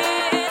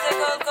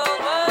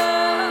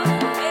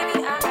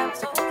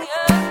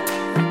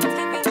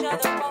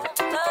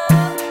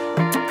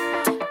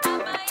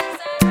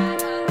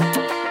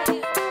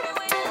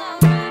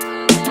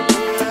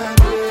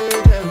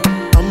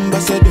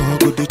 Ambassador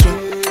go the check,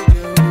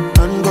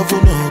 and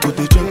governor go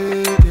the check,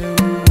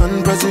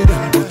 and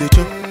president go the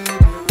check.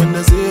 When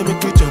I say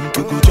make you jump,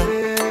 you go jump.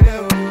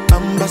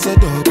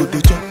 Ambassador go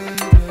the check,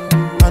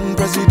 and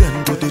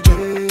president go the check,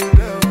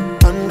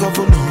 and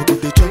governor go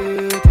the check.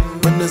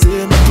 When I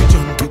say make you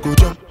jump, you go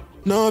jump.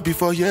 No be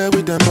for here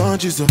with them on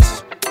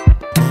Jesus.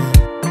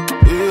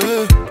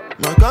 Yeah,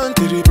 my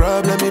country the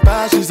problem it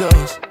passes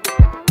us.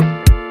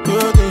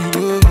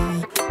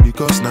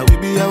 Because now we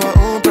be our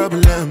own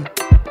problem.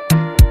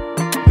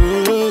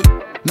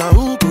 Now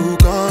who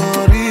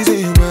can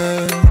reason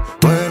well.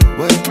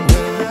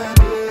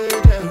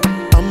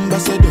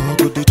 Ambassador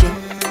go the check,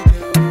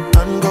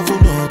 and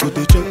governor go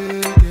the check,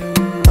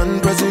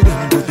 and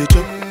president go the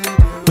check.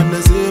 When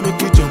they say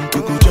make we jump, we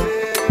go jump.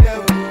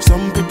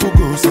 Some people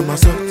go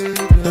somersault.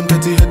 Them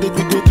dirty headache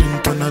we go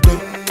drink Panadol.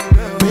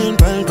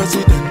 Meanwhile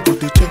president go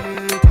the check,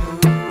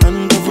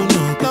 and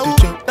governor go the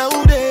check. Now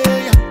they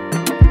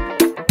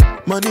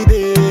money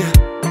there,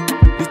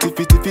 the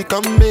tiffy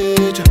come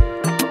major.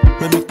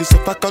 Me make this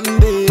up a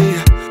Sunday.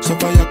 So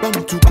fire come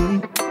to come.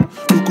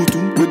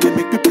 Lukutum, where they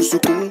make people so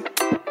cool.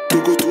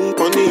 Lukutum,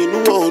 money no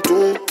auto.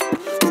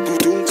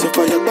 Lukutum, so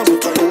fire come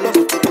to come.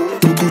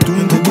 Lukutum,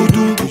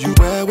 do you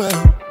well.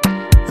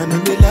 And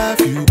then they laugh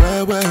you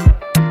well.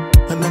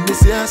 And then they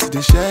say I see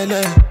the shell.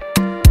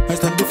 I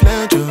stand the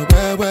flange you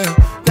well.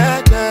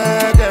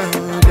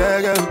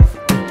 Yeah.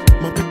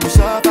 My people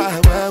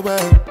suffer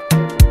well.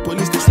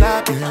 Police they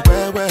slap you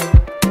well.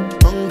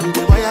 Hungry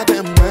they wire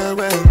them well.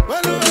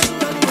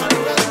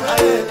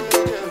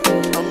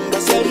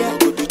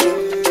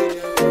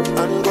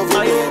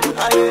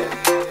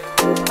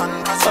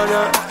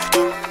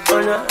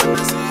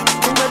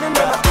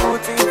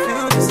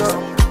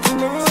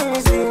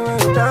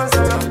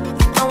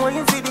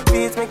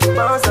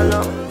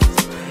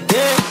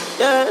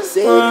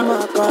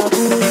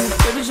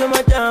 Baby, show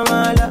my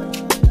tamala.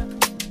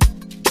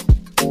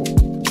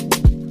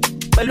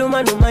 Paluma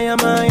no maya.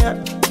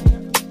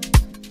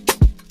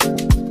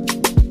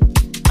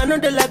 I know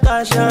they like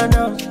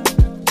Ashana,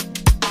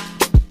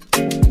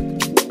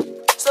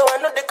 so I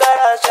know the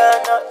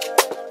Karashana.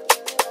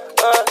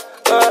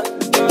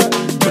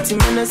 But you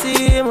wanna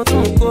see what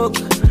you cook.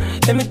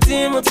 Let me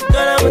team what you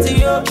got with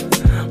you.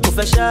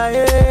 Mufasha,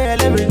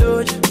 let me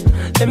load you.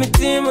 Let me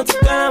team what you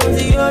got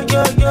with you. I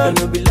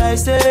know be like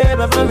say,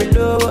 but I'm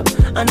low.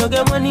 I know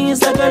get money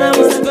inside and I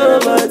must go,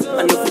 but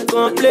I know you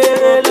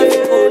complain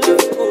like you.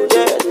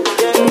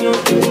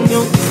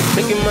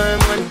 Making my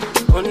money,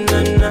 oh na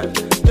na.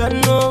 Got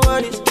no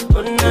worries,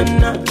 oh na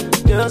na.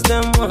 Girls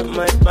them want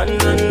my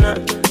banana.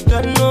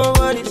 Got no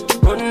worries,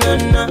 oh na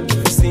na.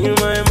 See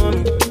my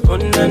mommy, oh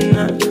na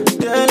na.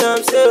 Girl I'm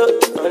still,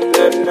 oh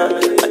na na.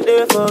 I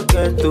did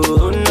forget to,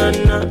 oh na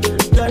na.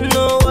 Got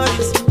no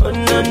worries, oh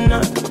na na.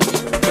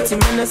 But you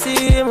wanna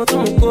see what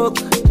you cook.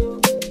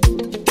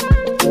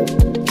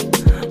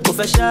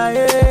 Mufasha,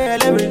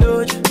 let me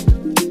load you.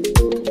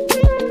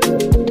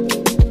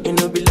 You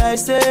know be like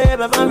say,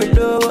 but I'm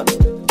low.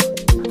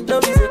 No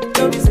be say.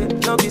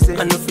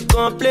 I know if you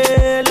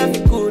complain like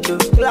you could do.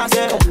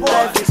 Yeah,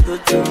 life is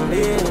good to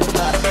me.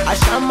 I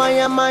shine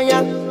Maya.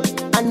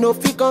 I know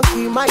if you can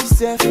kill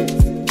myself.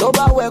 Don't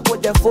work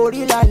with the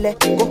 40 lale.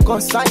 Go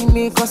consign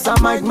me, cause I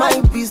mind my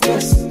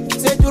business.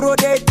 Say do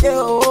the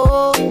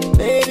oh,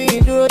 baby,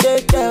 do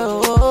the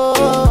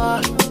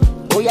oh.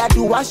 Oh yeah,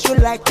 do what you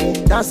like,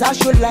 dance as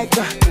you like.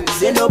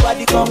 Say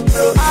nobody come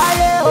through.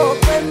 I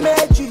open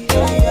magic,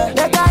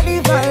 let I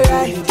live my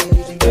life.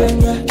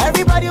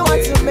 Everybody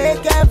wants to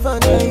make heaven,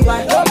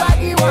 but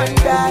nobody want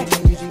die.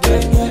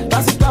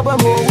 That's the problem,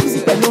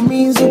 easy, but no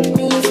means.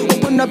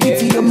 Open up it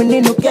to you,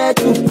 me no care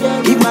to.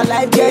 If my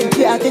life get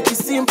clear, I take it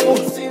simple.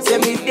 Say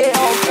me there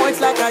on points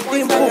like a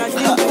dimple.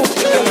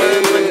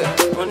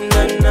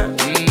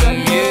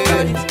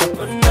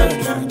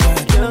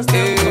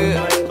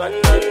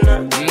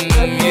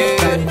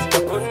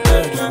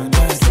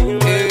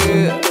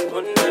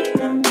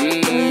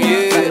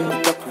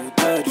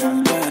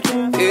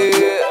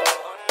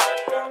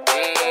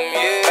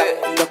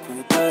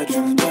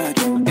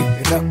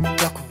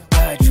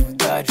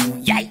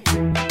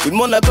 Tout le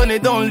monde la connaît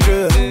dans le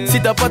jeu. Si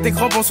t'as pas tes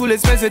crampons sous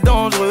l'espèce, c'est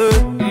dangereux.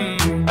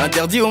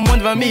 Interdit au moins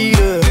de 20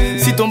 000.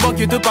 Si ton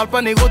banquier te parle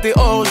pas négro, t'es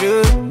hors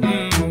jeu.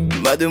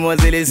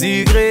 Mademoiselle est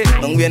sucrée,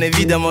 donc bien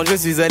évidemment je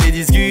suis allé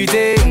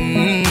discuter.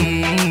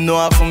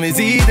 Noires sont mes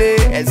idées.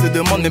 Elle se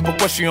demande mais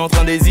pourquoi je suis en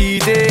train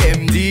d'hésiter. Elle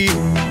me dit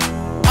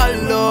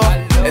alors,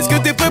 est-ce que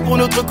t'es prêt pour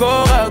notre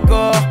corps à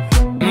corps?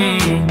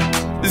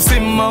 C'est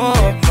mort.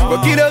 Quoi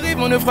qu'il arrive,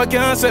 on ne fera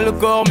qu'un seul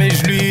corps. Mais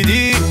je lui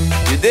dis,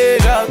 j'ai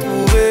déjà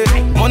trouvé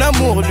mon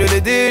amour, je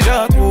l'ai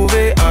déjà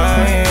trouvé.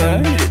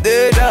 J'ai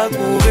déjà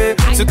trouvé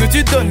ce que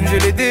tu donnes, je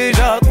l'ai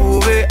déjà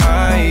trouvé.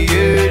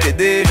 J'ai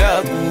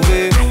déjà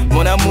trouvé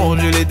mon amour,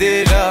 je l'ai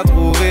déjà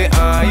trouvé.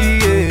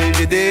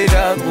 J'ai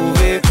déjà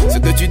trouvé ce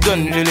que tu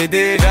donnes, je l'ai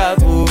déjà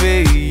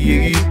trouvé.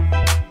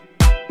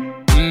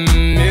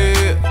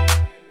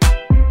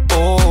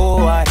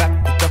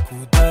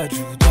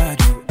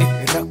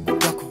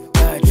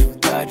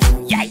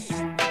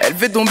 Elle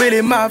fait tomber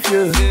les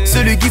mafieux.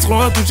 Celui qui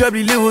sera intouchable,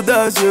 il est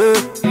audacieux.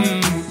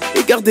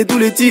 Écartez tous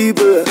les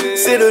types.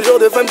 C'est le genre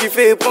de femme qui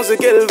fait et prend ce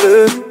qu'elle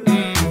veut.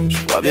 Je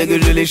crois bien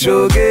que je l'ai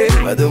choquée.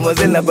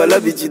 Mademoiselle n'a pas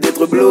l'habitude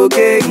d'être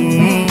bloquée.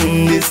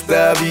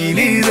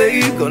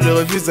 Déstabilisée. Quand je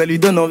refuse, ça lui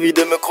donne envie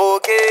de me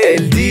croquer.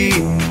 Elle dit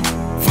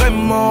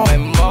vraiment.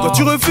 Quand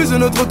tu refuses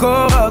notre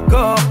corps à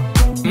corps,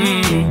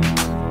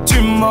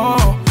 tu mens.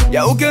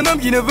 Y'a aucun homme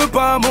qui ne veut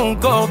pas mon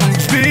corps. Donc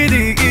je lui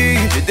dis,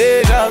 j'ai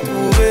déjà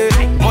trouvé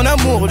mon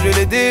amour, je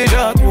l'ai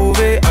déjà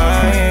trouvé.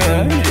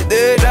 J'ai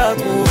déjà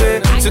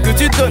trouvé ce que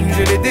tu donnes,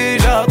 je l'ai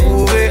déjà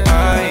trouvé.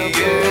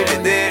 J'ai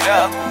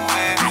déjà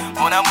trouvé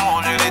mon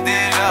amour, je l'ai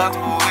déjà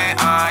trouvé.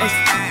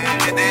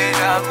 J'ai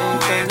déjà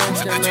trouvé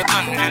ce que tu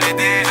donnes, je l'ai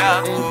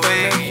déjà trouvé.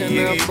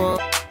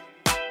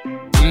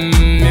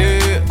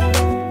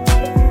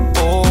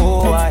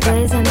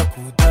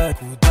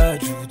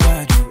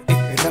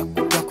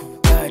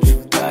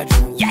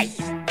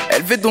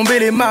 Elle fait tomber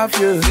les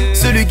mafieux,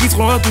 celui qui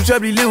seront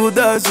intouchables, il est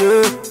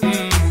audacieux.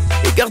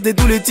 Écartez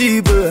tous les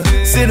types,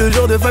 c'est le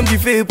genre de femme qui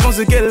fait et prend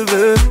ce qu'elle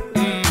veut.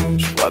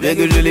 Je crois bien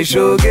que je l'ai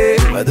choquée,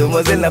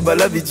 mademoiselle n'a pas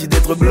l'habitude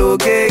d'être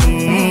bloquée.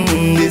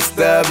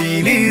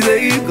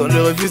 Déstabilisée, quand je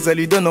refuse ça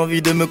lui donne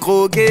envie de me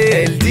croquer.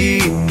 Elle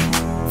dit,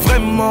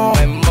 vraiment,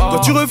 quand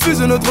tu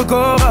refuses notre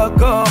corps à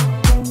corps,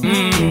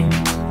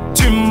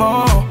 tu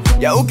mens.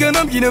 Y'a aucun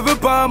homme qui ne veut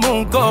pas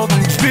mon corps. Donc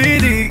je lui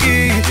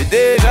dis, j'ai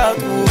déjà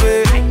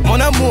trouvé mon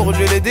amour,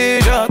 je l'ai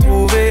déjà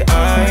trouvé.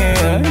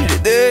 J'ai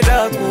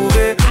déjà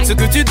trouvé ce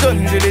que tu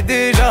donnes, je l'ai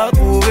déjà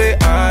trouvé.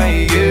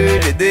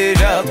 J'ai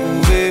déjà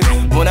trouvé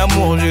mon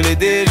amour, je l'ai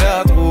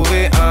déjà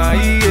trouvé.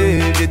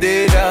 J'ai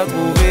déjà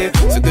trouvé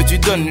ce que tu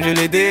donnes, je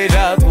l'ai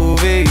déjà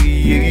trouvé.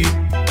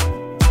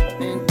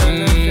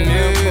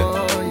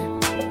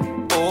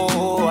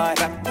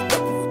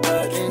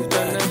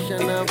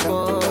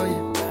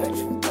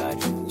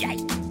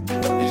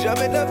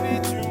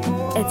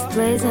 It's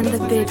Blaze and the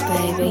Beat,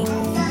 baby.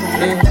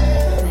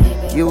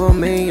 You and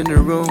me in the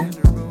room.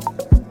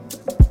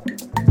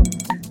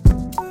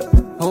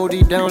 Hold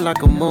it down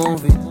like a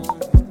movie.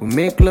 We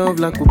make love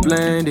like we're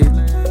blinded.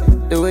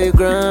 The way you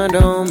grind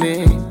on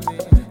me,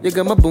 you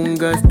got my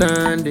boonga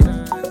standing.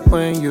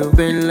 When you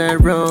been like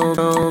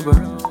rubber,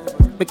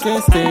 we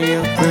can't stay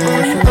up.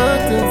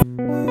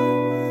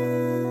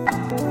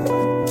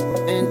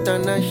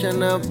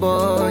 International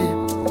boy.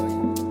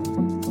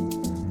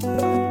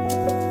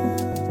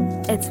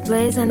 It's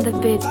Blaze and the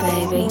Beat,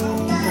 baby.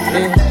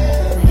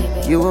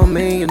 You and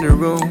me in the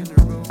room.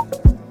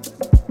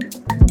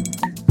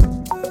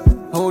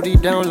 Hold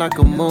it down like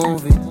a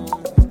movie.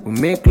 We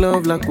make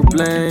love like we're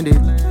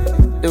blinded.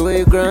 The way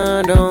you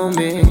grind on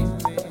me,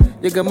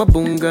 you got my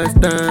boonga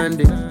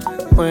standing.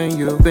 When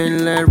you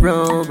been like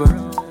rubber,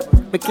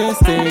 we can't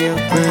stay up.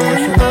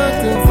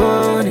 Nothing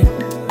funny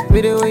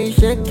with the way you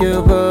shake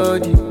your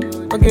body.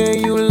 Okay,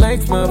 you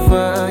light my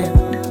fire.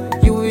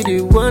 You with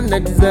the one I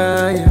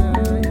desire.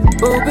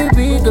 Oh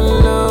baby,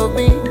 don't love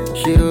me.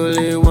 She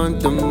only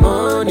want the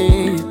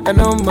money. I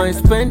don't mind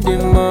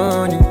spending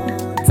money.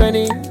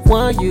 Tiny,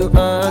 why you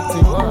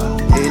acting?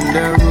 In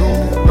the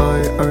room, I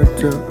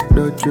attack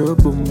the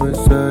job on my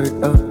side.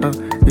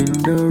 In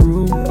the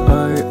room,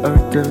 I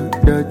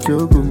attack the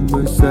job on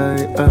my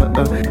side.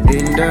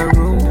 In the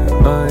room,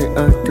 I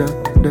attack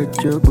the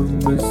job on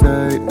my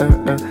side.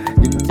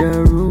 In the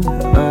room,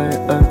 I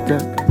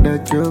attack the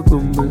job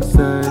on my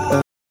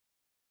side.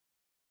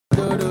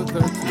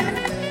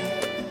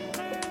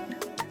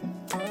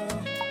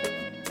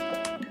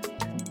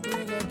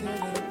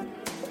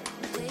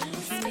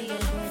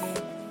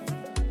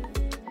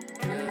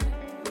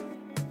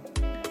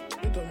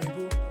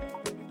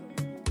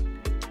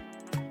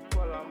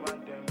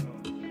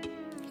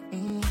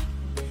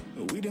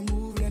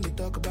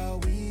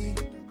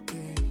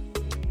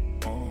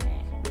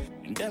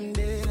 Them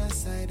dead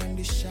aside and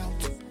they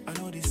shout. I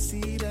know they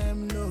see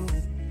them know.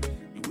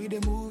 We they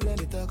move and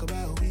they talk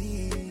about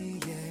we,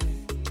 yeah.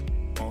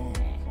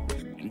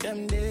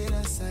 Them dead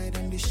aside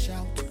and they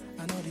shout.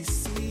 I know they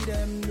see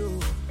them know.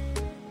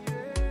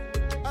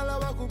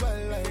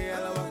 Alawakubalai,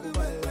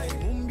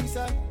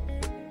 Mumbisa.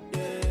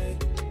 Yeah.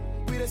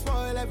 We they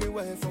spoil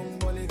everywhere from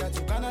Boliga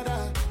to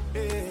Canada.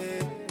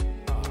 Yeah.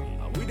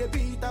 We they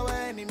beat our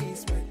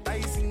enemies, Mike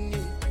Tyson, yeah.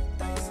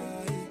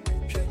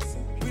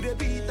 We they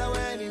beat our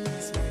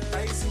enemies, Mike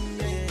Tyson,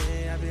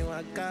 yeah. I've been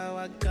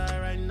waka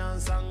right now,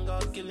 Sango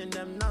killing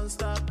them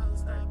non-stop.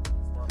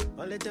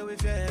 Only till we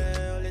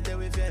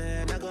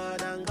fear, now go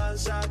down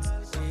gunshots.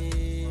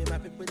 Yeah, my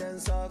people then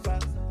suffer,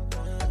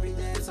 every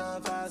day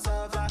suffer.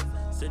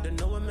 Say they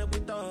know what make we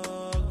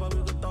talk, but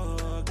we go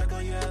talk like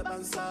a year,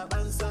 answer.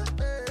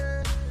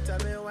 Tell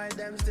me why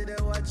them still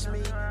they watch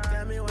me.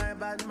 Tell me why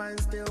bad man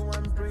still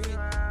want pre.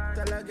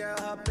 Tell a girl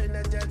hop in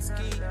a jet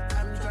ski.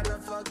 I'm tryna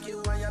fuck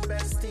you and your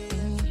bestie.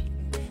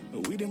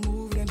 We they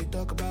move and they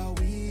talk about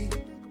we.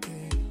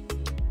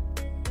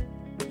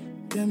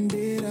 Them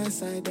dead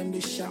aside, them they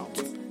shout.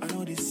 I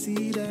know they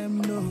see them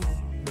know.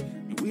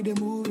 We they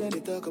move and they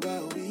talk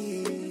about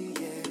we,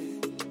 yeah.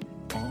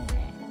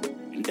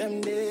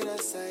 Them dead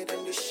aside,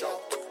 them they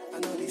shout. I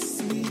know they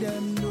see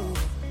them know.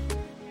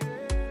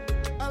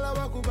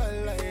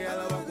 Alawakubalai,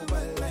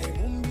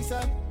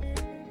 Mumbisa.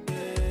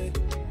 Yeah.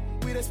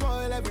 We they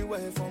spoil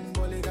everywhere from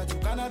Boliga to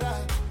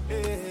Canada.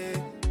 Yeah.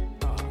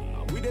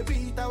 We they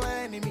beat our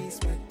enemies,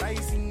 Mike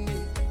Tyson.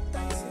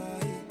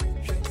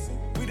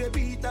 We the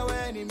beat our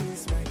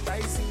enemies, my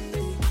Tyson.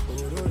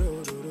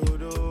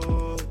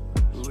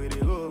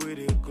 Where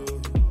they go.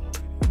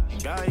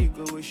 Guy, you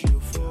go wish you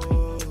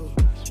for.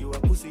 You are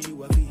pussy,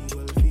 you are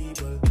feeble.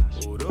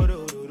 Oh, do.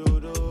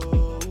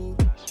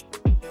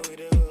 Yeah, where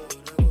they go.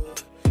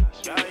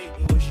 Guy, you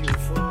go wish you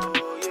for.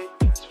 Yeah,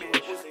 you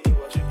are pussy, you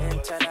are feeble.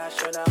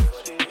 International.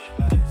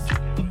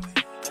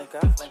 Link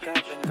up,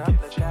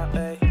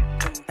 hey.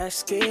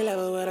 SK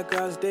level where the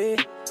girls day.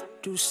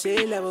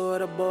 2C level where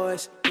the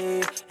boys,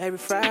 yeah. Every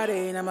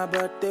Friday, not my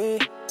birthday.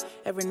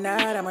 Every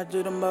night, I'ma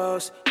do the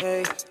most,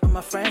 hey. All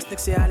my friends think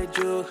say how they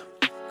joke.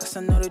 Cause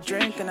I know they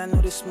drink and I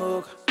know they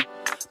smoke.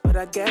 But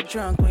I get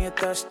drunk when you're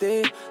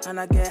thirsty. And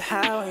I get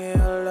high when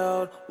you're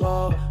alone.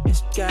 Whoa,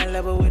 it's the kind of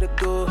level with a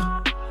go.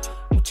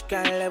 What you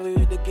kind of level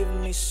with the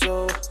giving me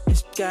soul.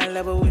 It's the kind of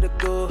level with a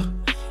go.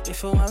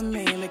 If you want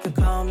me, make a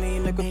call me,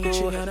 make a go.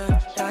 You gonna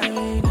die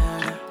me,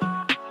 nah.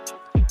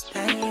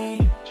 Die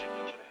me.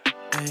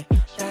 Hey,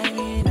 die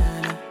me,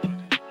 nah.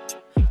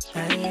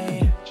 Die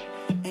me.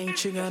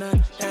 Ain't you gonna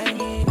die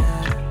me,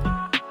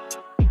 nah.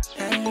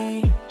 Die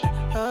me.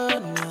 Oh,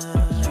 nah.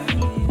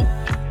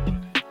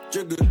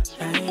 Jiggle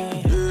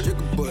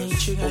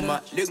boys. All my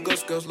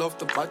Lagos girls love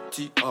to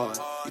party hard.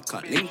 You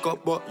can't link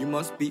up, but you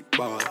must be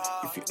bad.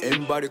 If you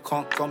anybody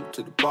can't come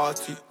to the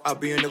party, I'll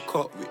be in the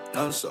court with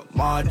Nansa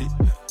Mardi.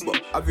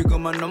 But have you got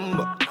my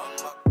number?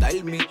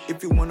 Dial me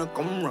if you wanna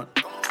come run.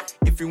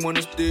 If you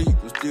wanna stay, you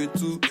can stay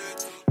too.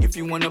 If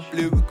you wanna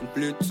play, we can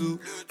play too.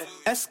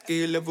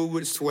 SK level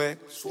with swag.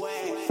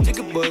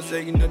 Jiggle boys, yeah,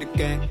 you know the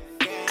gang.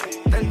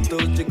 Then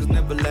those jiggles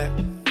never lack.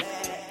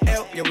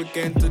 Hell, yeah, we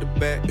came to the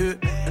back, yeah.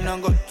 And I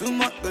got too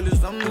much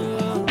girls on me.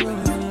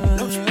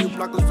 No shit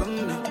block us on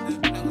me.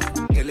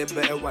 Get it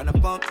better when I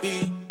bump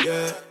me,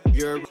 yeah.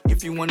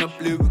 If you wanna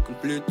play, we can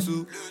play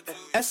too.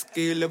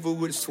 SK level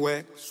with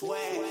swag.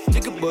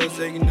 Jiggle boys,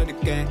 yeah, you know the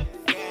gang.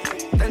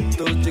 Then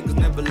those jiggles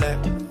never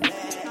lack.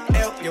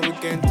 Hell, yeah, we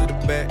came to the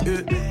back,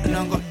 yeah. And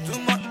I got too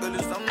much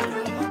girls on me.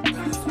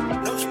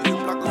 No shit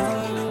block us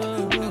on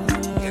me.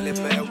 Get it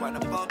better when I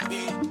bump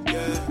me,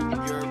 yeah.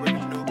 You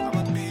already know I'm a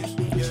beast,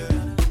 yeah.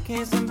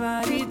 Can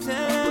somebody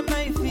tell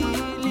my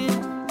feeling?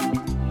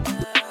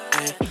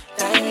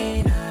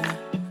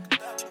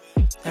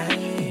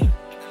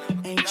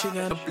 Ain't you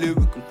gonna play,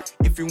 we can.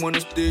 If you wanna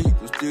stay, you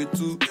can stay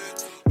too.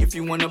 If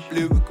you wanna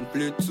play, we can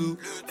play too.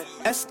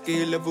 SK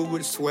level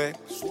with swag.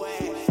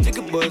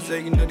 Jiggle boys, yeah,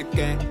 you know the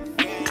gang.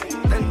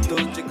 Then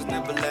those jiggles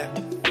never lack.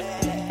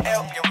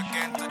 Hell, yeah, we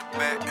came to the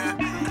back, yeah.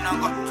 And I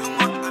got too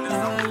much girls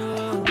on me.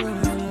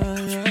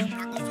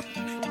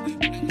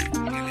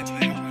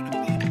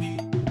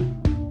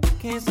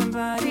 Can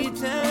somebody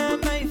tell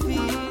my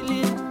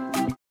feeling?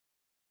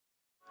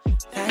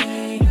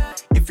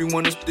 If you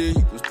wanna stay,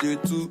 you can stay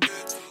too.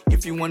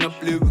 If you wanna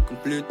play, we can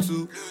play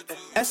too.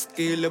 SK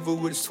level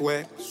with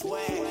swag.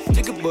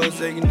 Jiggle boys,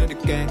 yeah, you know the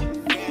gang.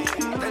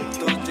 Then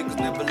those jiggles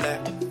never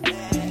lack.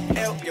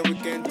 Hell, yeah, we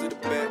came to the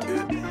back,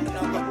 yeah. And I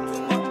got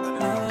too much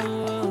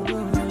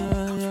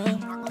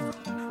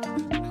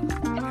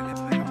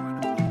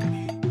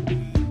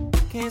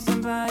Can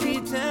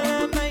somebody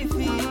tell my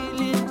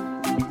feeling?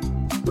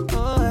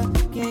 Oh,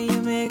 can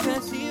you make her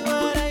see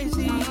what I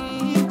see?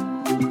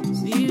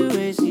 See the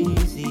way she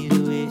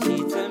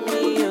turn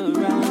me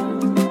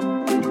around.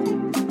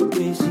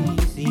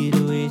 See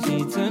the way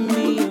she turn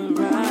me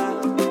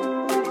around.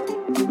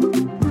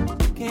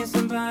 Can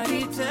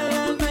somebody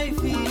tell my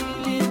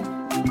feeling?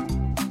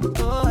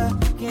 Oh,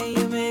 can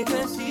you make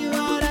her see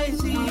what I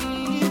see?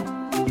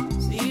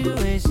 See the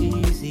way she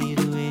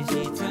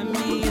turn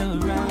me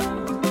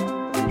around.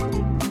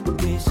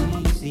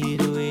 See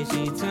the way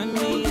she turn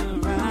me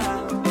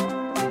around.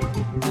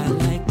 I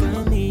like the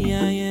me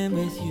I am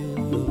with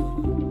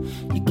you.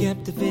 You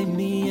captivate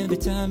me every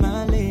time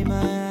I lay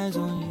my eyes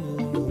on you.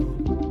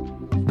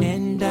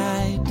 And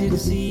I didn't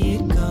see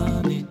it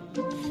coming.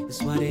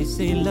 That's why they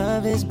say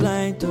love is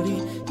blind,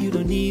 Tori. You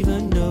don't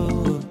even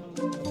know.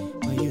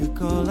 When you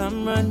call,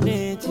 I'm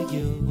running to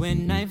you.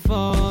 When I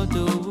fall,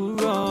 do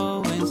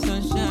raw. When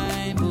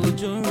sunshine,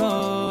 mojo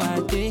raw.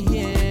 I did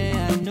here,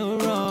 I know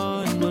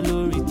raw. No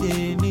lorry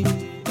me.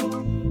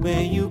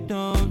 Where you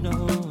don't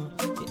know.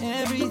 You're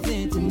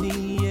everything to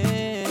me,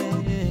 yeah.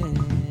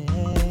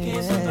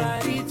 Can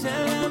somebody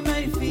tell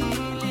my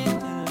feeling?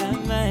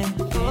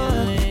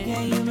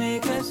 Can you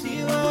make her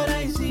see what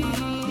I see?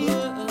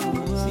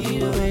 See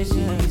the way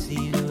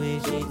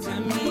she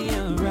turn me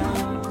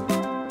around.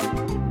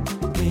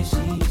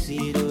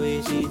 See the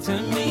way she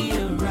turn me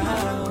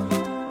around.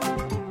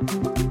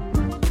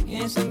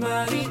 Can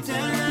somebody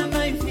tell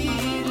my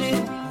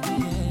feeling?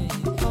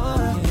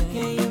 Oh,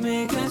 can you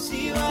make her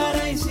see what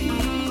I see?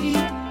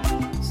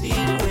 See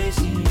the way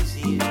she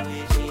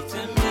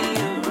turn me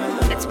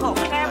around. Let's pop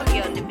clarity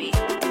on the beat.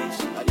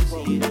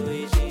 See the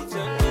way she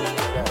turn me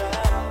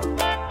around.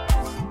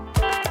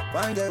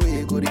 Find a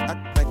way, go to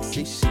act like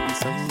say she be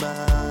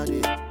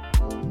somebody.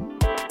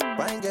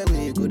 Find a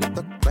way, go to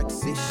talk like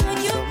say she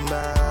be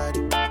somebody.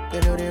 You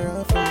know they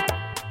run for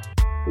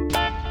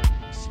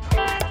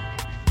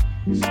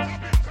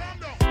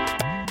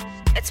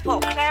Let's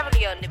pop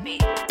clarity on the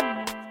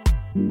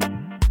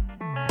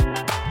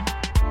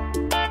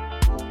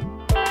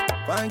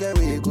One girl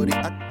we go to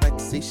act like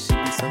say she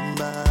be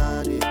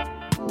somebody.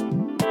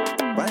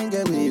 One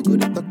girl we go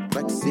to talk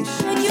like say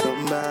she be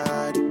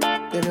somebody.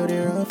 They know they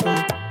run for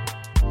me.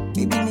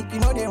 Baby make you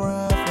know they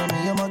run for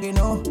me. I'm gonna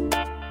know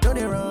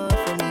they run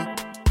for me.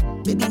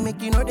 Baby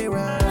make you know they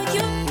run for me.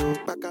 Yo,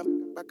 back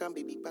up,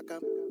 baby, back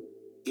up.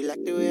 You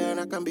like the way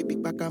I can baby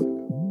back up.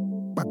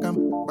 Back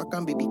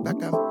up, baby,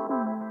 back up.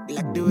 You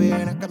like the way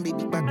I can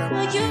baby back up.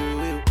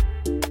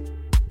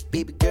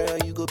 Baby girl,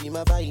 you go be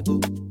my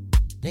vibe.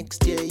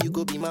 Next year you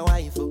go be my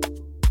wife.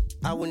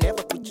 I will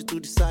never put you to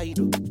the side,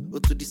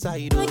 or to the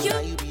side. Now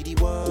you be the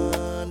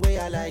one way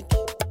I like.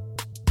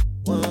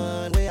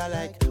 One way I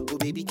like. Oh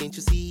baby, can't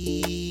you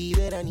see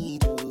that I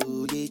need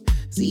you? Yeah,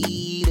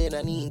 see that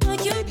I need you. Oh,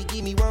 baby,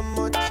 give me one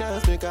more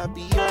chance, make I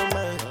be your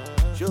man.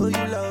 Show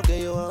you love, girl,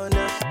 you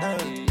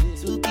understand.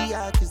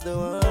 Sukiyaki is the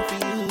one for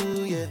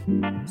you,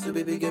 yeah. So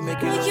baby, girl,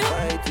 make you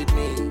fight with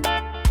me.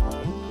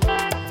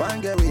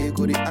 Fine girl, we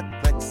go to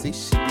act like say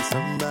she be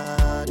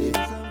somebody.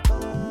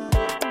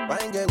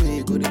 Fine girl,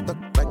 we go to talk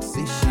like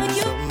say she be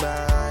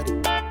somebody.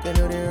 They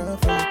know they run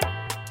for me.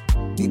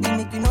 Baby,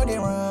 make you know they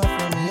run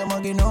for me. I'm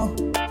gonna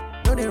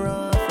know they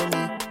run for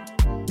me.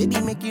 Baby,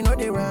 make you know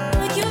they run for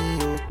me.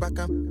 Yo, back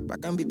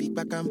am, baby,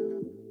 back am.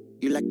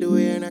 You like the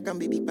way and I can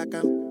baby back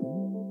am.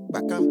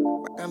 Back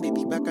am,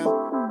 baby, back am.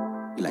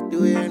 You like the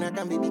way and I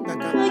can baby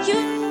back am.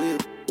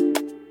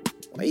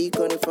 Why you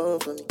gonna phone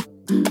for me?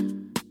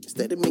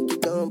 Instead of make you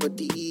gone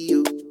body,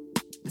 yo.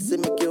 I say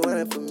make you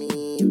wine for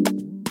me, yo.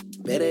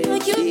 Better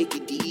you shake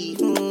it deep.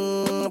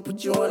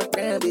 Put you on a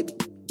crown, baby.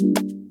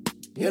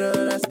 You don't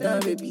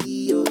understand, baby,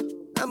 yo.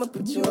 I'ma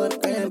put you on a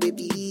crown,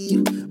 baby,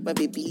 yo. My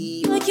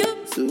baby, yo.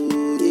 So,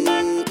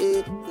 yeah,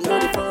 you know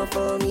they fall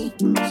for me.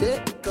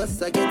 Shit,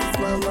 because I get this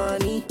my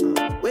money.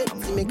 Wait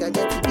till make I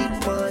get the big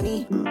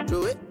money.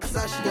 Throw it, so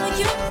she on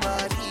my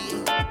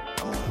body.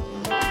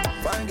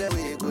 Fine girl,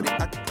 we go to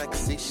act like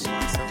say she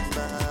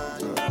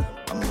somebody.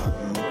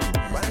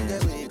 Fine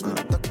girl, we go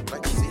to talk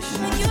like say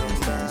she somebody.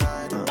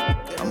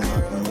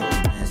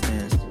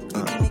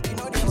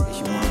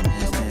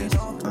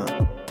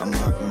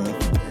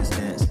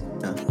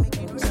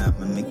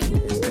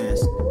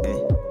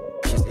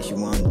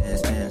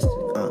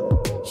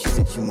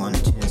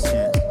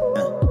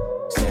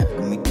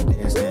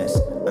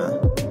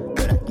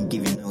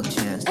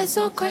 It's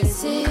so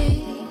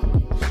crazy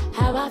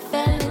how I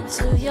fell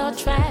into your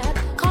trap.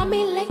 Call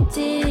me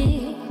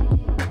lady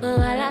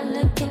while I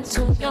look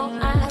into your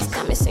eyes.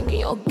 Got me singing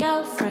your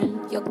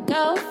girlfriend.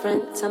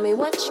 Tell me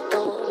what you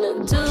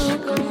gonna do.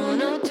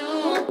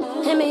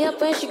 Hit me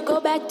up when she go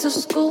back to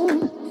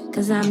school.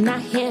 Cause I'm not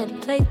here to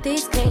play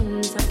these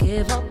games. I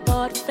give up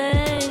all the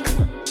fame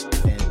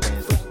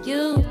for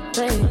you,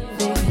 baby.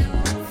 For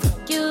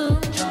you.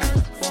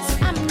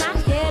 I'm not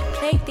here to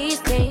play these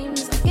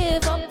games. I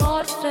give up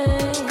all the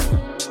fame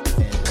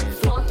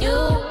for you,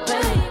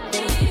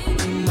 baby.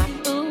 My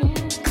boo.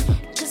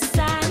 Cause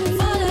I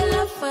fall in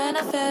love when I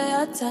feel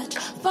your touch.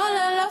 Fall in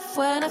love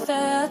when I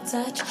feel your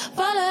touch.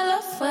 Fall in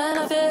love when I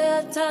feel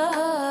your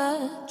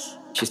touch.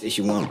 She said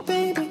she want,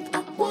 baby, I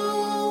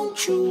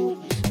want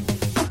you.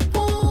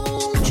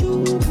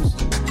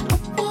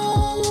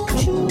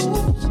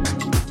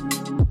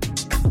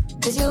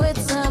 Cause you're with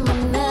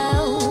someone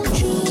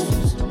else.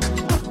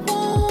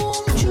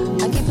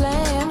 I keep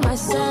playing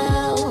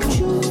myself.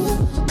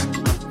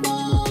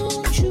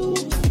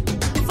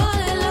 Fall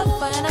in love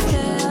when I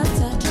feel your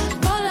touch.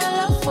 Fall in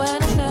love when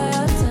I feel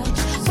your touch.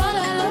 Fall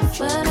in love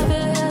when I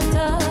feel your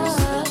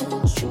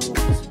touch.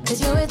 Cause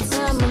you're with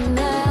someone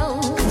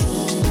else.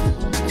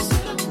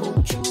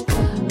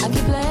 I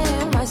keep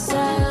playing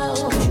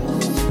myself.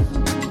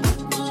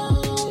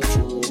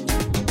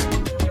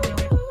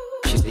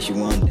 she said she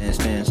want dance.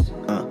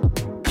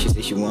 She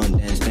said she want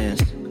dance.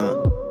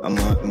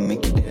 I'ma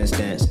make you dance.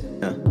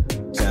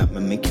 So I'ma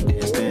make you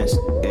dance.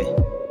 Hey.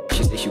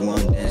 She said she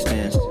want dance.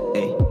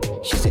 Hey.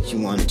 She said she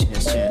want a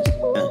chance.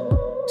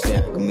 Say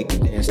I can make you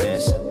dance.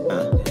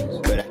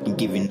 But I can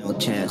give you no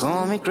chance.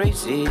 Call me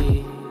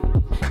crazy,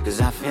 cause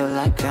I feel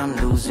like I'm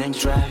losing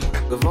track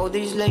of all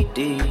these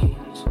ladies.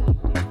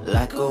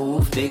 Like a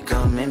wolf, they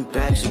coming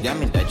back. She got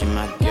me touching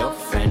my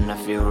girlfriend, I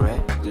feel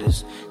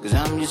reckless. Cause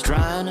I'm just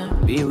trying to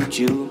be with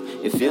you.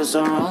 It feels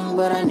so wrong,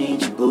 but I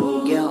need you,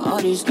 boo. Girl, all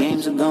these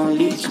games are gonna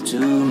lead you to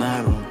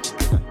my room.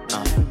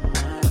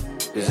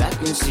 Cause I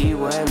can see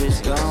where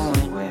it's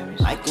going.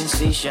 I can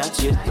see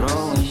shots you're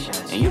throwing.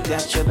 And you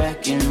got your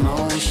back in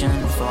motion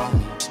for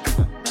me.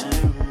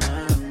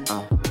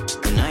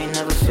 And I ain't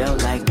never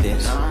felt like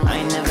this. I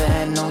ain't never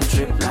had no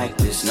trip like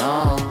this,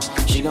 no.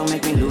 She gon'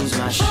 make me lose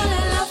my shit. Fall in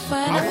love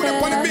when I feel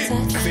your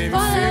touch.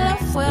 Fall in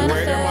love when I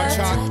feel your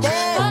touch.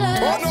 Fall in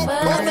love when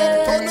I feel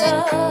your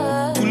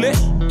touch. Too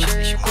late.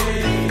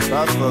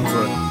 That's not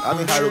good. I'm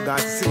in arrogant,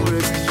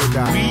 secret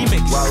sugar.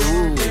 Remix. Wow.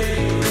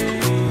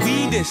 We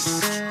this.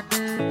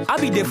 I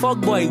be the fuck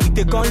boy with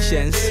a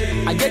conscience.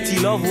 I get the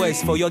love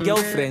words for your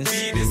girlfriends.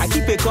 I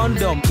keep a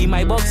condom in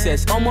my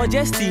boxes,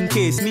 just in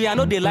case. Me, I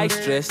know they like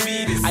stress.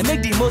 I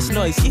make the most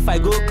noise if I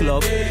go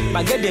club.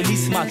 I get the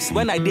least marks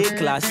when I day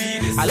class.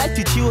 I like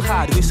to chill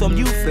hard with some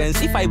new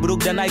friends. If I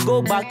broke, then I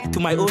go back to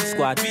my old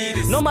squad.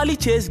 Normally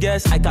chase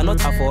girls I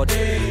cannot afford.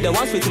 The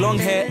ones with long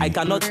hair I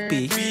cannot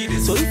pay.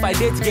 So if I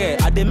date girl,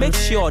 I dey make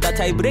sure that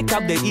I break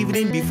up the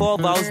evening before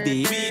Vows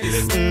Day.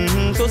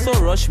 So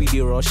rush with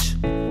the rush,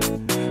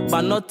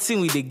 but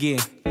nothing with the game.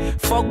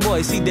 Fuck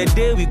boys, see the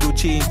day we go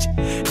change.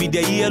 Be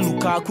the year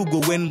Lukaku go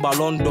win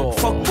Ballon d'Or.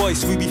 Fuck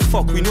boys, we be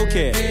fuck, we no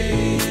care.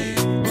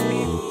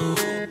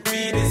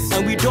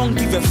 And we don't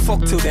give a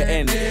fuck till the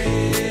end.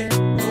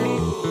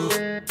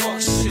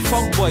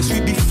 Fuck boys, we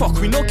be fuck,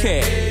 we no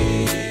care.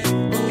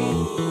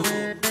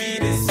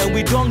 And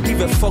we don't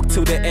give a fuck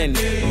till the end.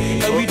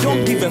 And we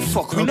don't give a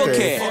fuck, we no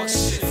care.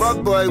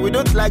 Fuck boy, we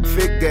don't like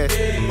fake girls.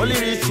 Only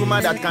rich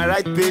woman that can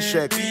write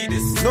paycheck.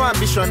 No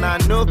ambition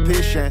and no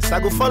patience. I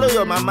go follow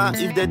your mama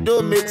if they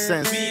don't make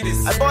sense.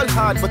 I ball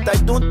hard but I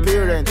don't pay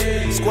rent.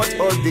 Squat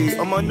all day,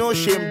 I'm on no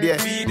shame there.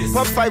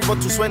 Pop 5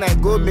 bottles when I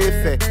go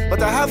Mayfair.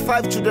 But I have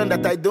 5 children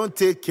that I don't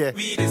take care.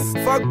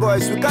 Fuck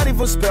boys, we can't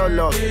even spell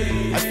love.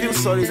 I feel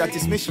sorry that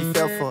it's me she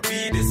fell for.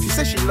 She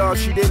said she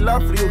loves, she they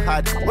love real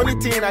hard. Only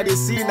thing I they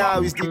see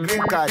now is the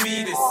green card.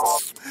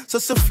 So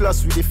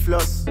floss with the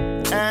floss.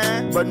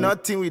 But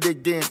nothing with the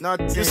game.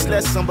 Not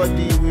useless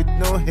somebody with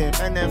no him.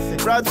 NF.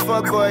 Proud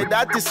fuck boy,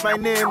 that is my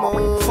name.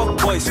 Oh. Fuck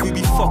boys, we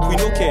be fuck, we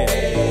no care.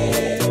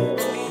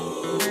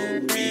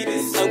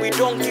 And we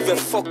don't give a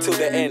fuck till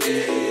the end.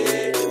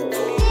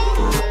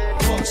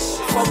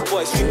 Fuck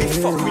boys, we be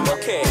fuck, we no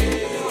care.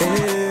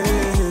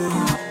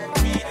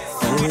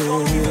 And we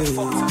don't give a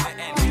fuck till the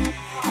end.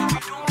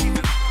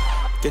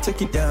 Get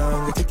take it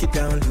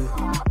down low.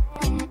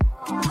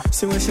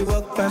 See when she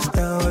walk past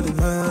down, the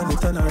man they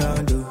turn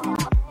around do.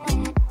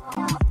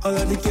 All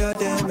of the girl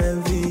them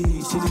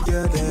envy, see the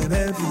girl them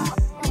envy.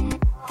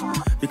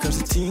 Because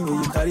the thing that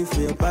you carry for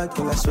your back,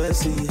 girl I swear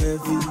see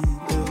heavy.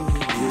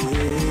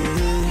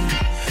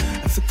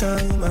 Yeah.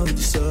 African woman with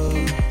the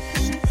sauce.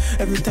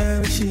 Every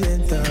time she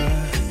enter,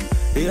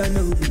 they I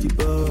know with the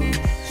boss.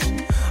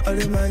 All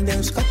the man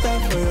them scatter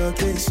for your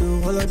case, so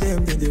all of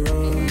them then they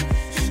rush.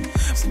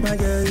 See my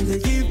girl, they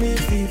give me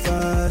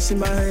fever, see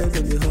my head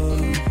in the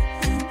hole.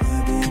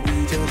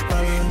 Just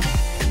balance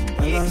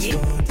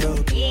on top.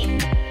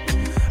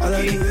 I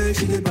like the way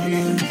she did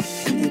balance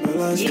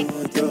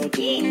on top.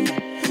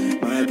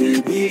 My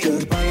baby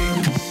just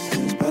balance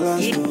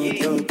on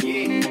top.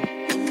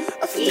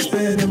 I feel the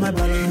pain in my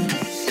balance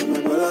on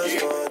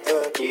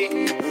top.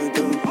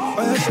 Oh,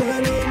 yeah, show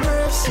no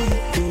mercy,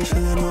 show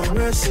no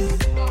mercy.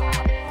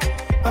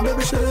 My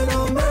baby show no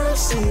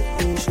mercy,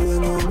 show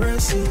no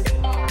mercy.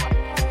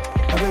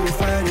 My baby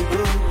find it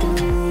go,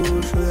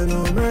 show no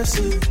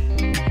mercy.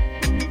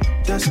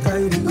 Just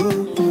carry the go,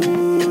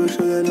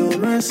 show you no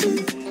mercy.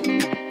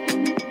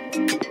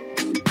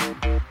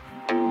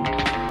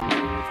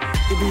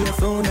 It be your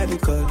phone at the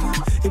call,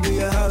 it be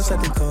your house at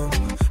the come.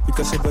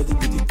 Because your body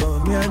be the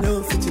bomb, me I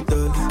know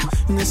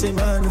 $50. You know say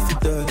man if it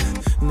done,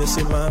 you know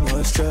say man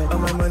must try. All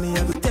my money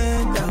I go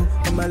 $10 down,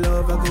 all my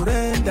love I go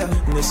rent down.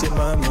 You know say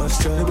man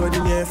must try. Nobody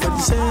near for the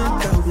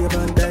center, we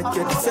about that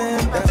get the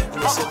fan down. You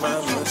know say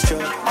man must try.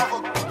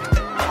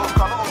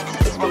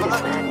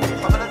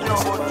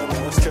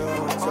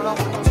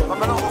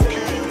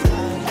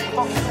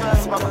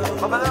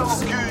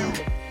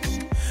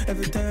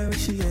 Every time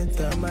she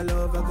enter, my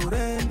love I go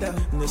render.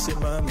 No say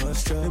mama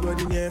strong,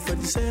 nobody near for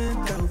the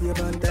center. We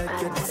about that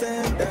get the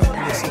fan down.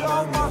 No say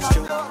mama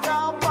strong.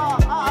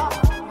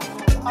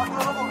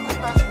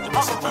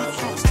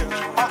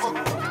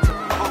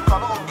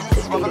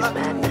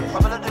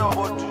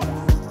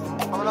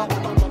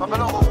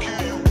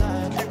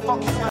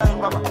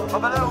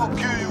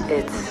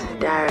 It's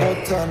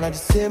direct. All the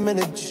same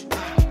energy.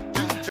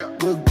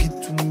 Go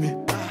get to me.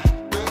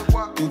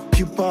 You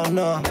keep on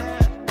now.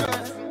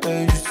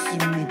 When you see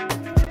me,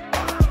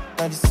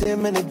 now the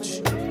same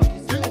energy.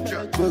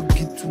 Go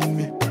get to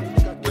me.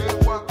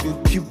 You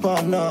keep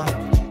on now.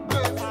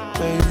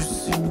 When you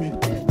see me,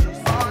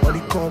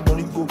 money come,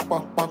 money go,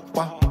 pack, pack,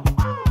 pack.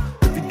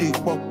 Every day,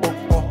 pop, pop,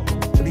 pop.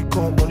 Money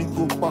come, money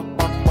go, pack,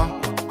 pack, pack.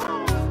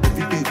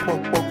 Every day,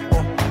 pop, pop,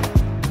 pop.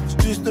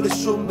 Streets to the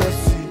show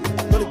mercy.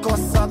 No the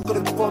concert, no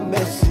the poor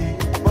mercy.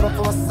 But I'm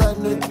from my side,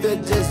 no the dead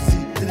Jesse.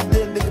 Till the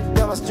day, nigga,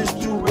 down my streets,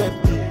 too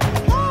happy.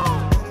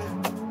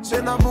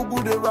 Say now I'm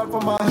good, they rap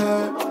on my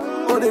head.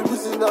 Oh, they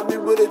listen at me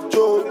with a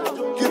joke.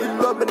 Give me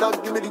love and now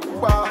give me the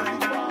power.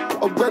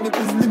 Oh, Granny,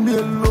 please leave me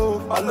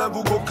alone. My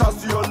level go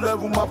cast to your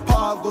level, my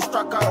power go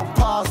strike out your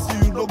pass.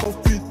 See you no go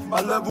fit.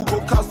 My level go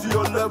cast to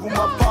your level,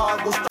 my power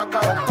go strike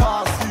out your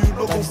pass. See you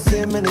no go fit.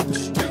 Same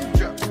energy.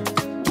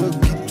 Go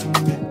get to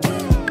me.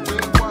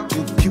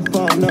 You keep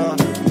on now.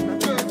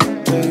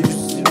 When you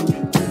see me.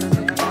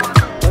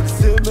 Like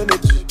same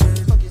energy.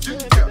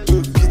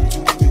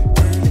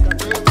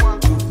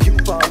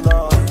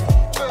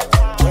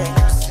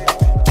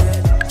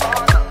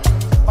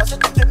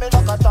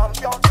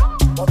 Champion,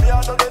 but me I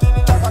don't get in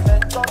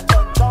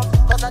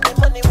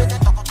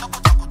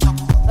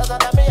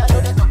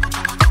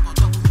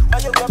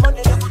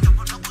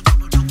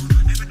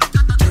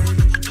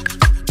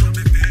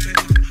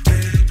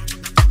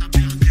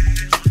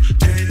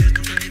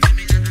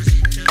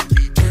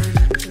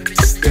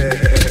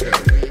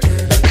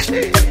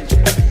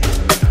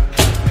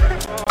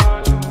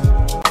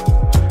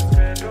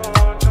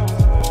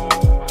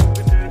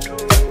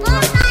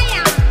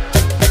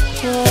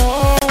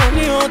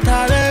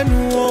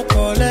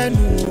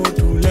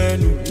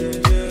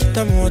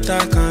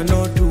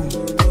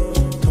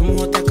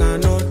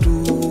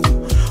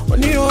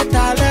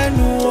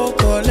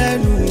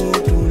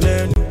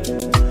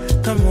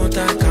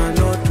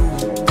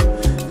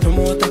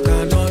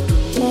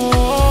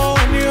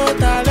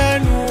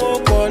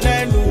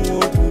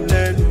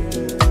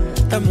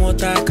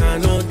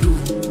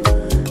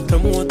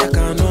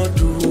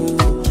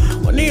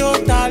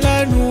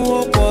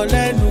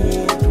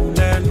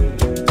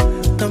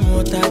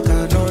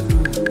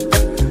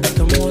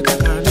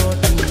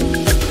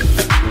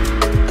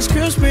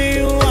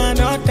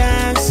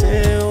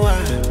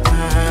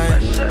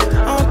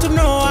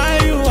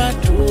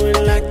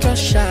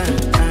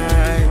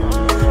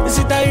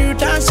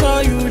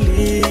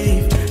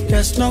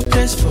no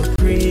place for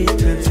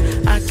pretense.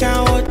 I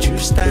can't watch you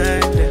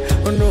stand there.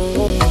 Oh no.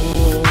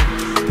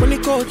 When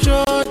you go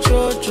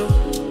Jojo,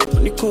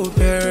 when you go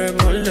Barry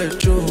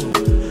Molejo,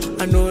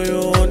 I know you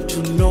want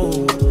to know.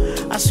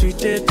 I sweet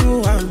they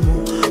do I'm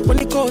more. When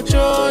you go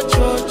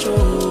Jojo,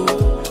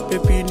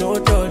 baby no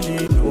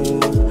darling no.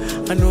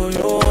 I know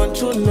you want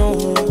to know.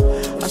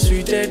 I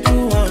sweet they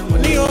do I'm more.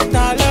 When you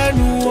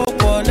talenu,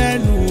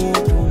 okolenu,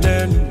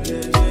 tulenu.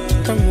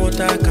 Tell me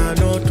what I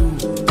cannot do.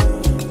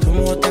 Tell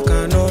me what I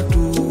cannot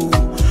do.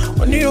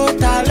 When you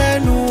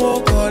talenu,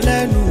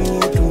 okolenu,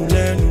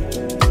 tulenu.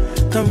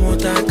 Tell me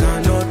what I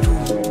cannot do.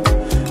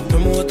 Tell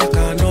me what I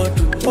cannot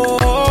do. Oh,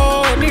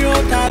 when you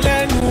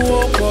talenu,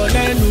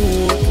 okolenu,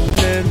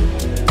 tulenu.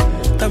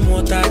 Tell me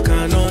what I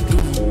cannot do.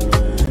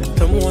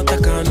 Tell me what I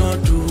cannot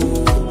do.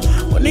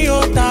 When you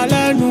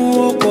talenu,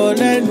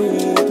 okolenu,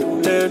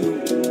 tulenu.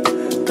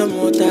 Tell me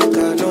what I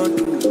cannot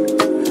do.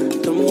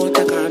 Tell me what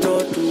I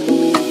cannot do.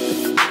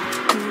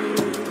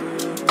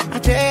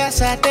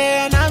 I day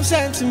and I'm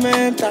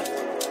sentimental.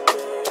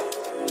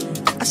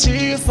 I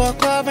see you for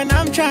club and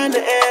I'm trying to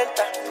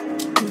enter.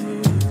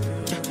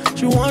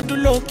 You want to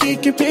low key,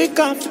 keep it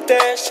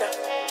confidential.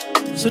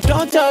 So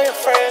don't tell your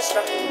friends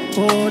now.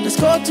 Oh, let's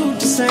go to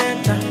the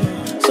center.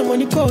 So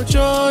when you go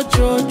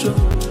Jojo,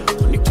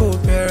 when you go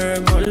Barry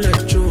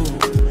Molejo,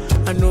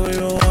 I know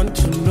you want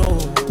to know.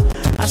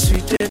 I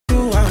sweet they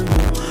do I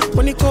know.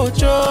 When you go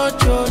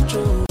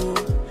Jojo,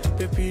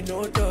 baby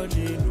no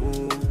darling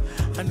no.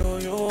 I know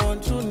you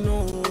want to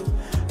know.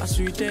 I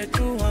sweet they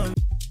do I know.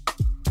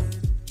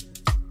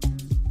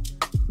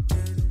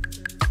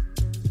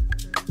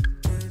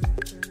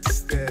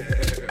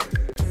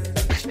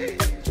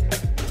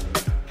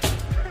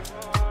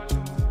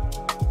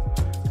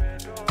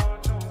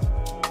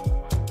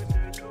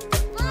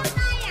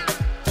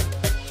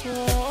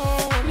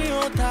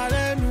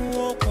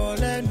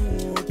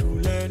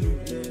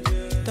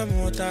 Tell me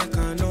what I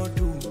cannot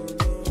do.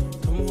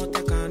 Tell me what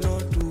I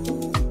cannot do.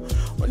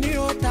 When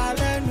you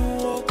talenu,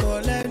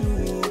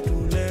 okolenu,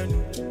 tulenu.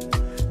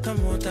 Tell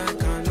me what I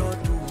cannot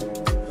do.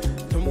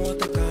 Tell me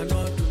what I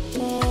cannot do.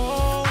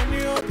 Oh, when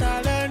you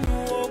talenu,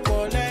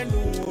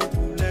 okolenu,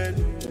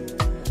 tulenu.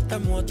 Tell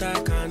me what I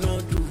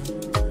cannot do.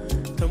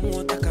 Tell me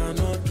what I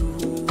cannot do.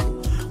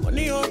 When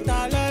you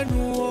talenu,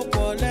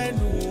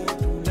 okolenu,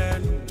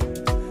 tulenu.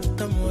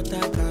 Tell me what I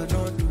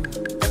cannot do.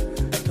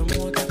 Tell me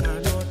what I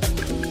cannot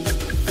do.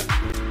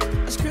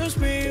 Excuse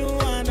me, you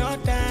are not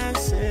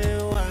dancing.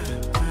 Why?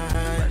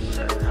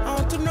 I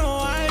want to know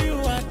why you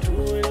are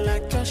doing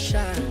like you're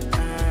shy.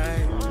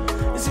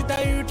 Is it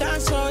that you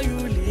dance or you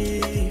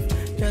leave?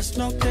 There's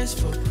no place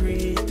for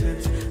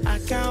pretense. I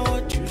can't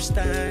watch you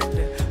stand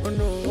there. Oh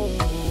no.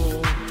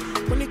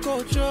 When you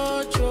go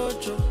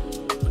Jojo,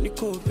 when you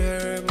go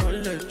Barry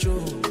Molejo,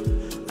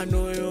 I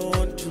know you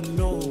want to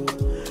know.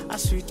 I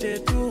sweet they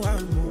do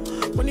I'm more.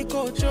 When you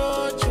go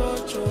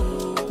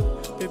Jojo,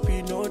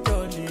 baby no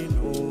darling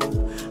no.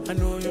 I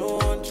know you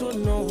want to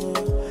know.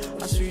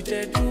 I sweet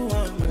they do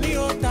I'm more. Ni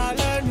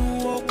talenu,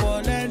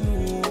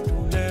 okolenu,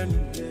 tulenu.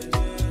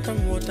 Tell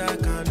me what I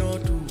cannot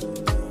do.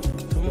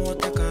 Tell me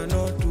what I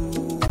cannot do.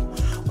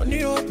 When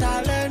you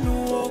talenu,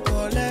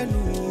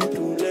 okolenu,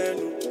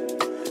 tulenu.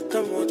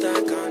 Tell me what I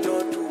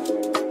cannot do.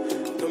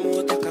 Tell me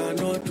what I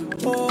cannot do.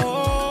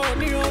 Oh,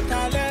 ni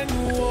talenu,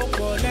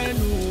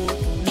 okolenu,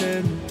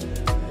 tulenu.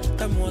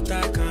 Tell me what I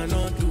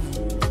cannot do.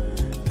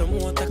 Tell me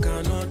what I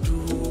cannot do.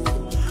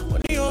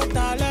 When you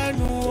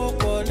talenu,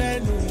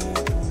 okolenu,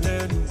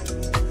 tulenu.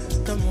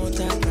 Tell me what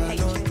I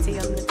cannot do.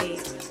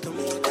 Tell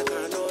me what I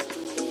cannot do.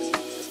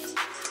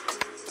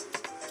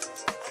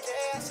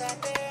 Yes, I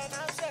did, and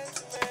I'm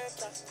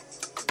sentimental.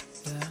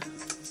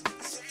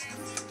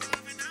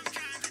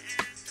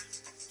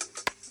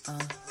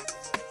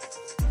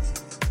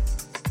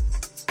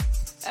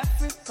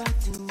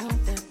 Everybody know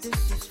that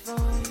this is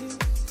for you.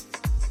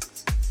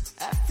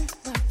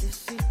 Everybody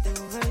see the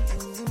way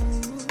you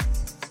move.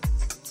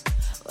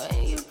 When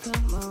you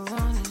come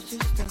around, it's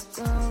just a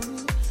go.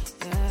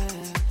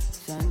 Yeah,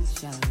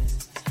 sunshine.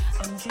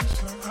 I'm just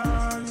like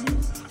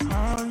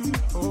how you,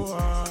 oh,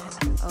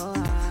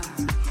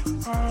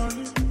 how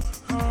you.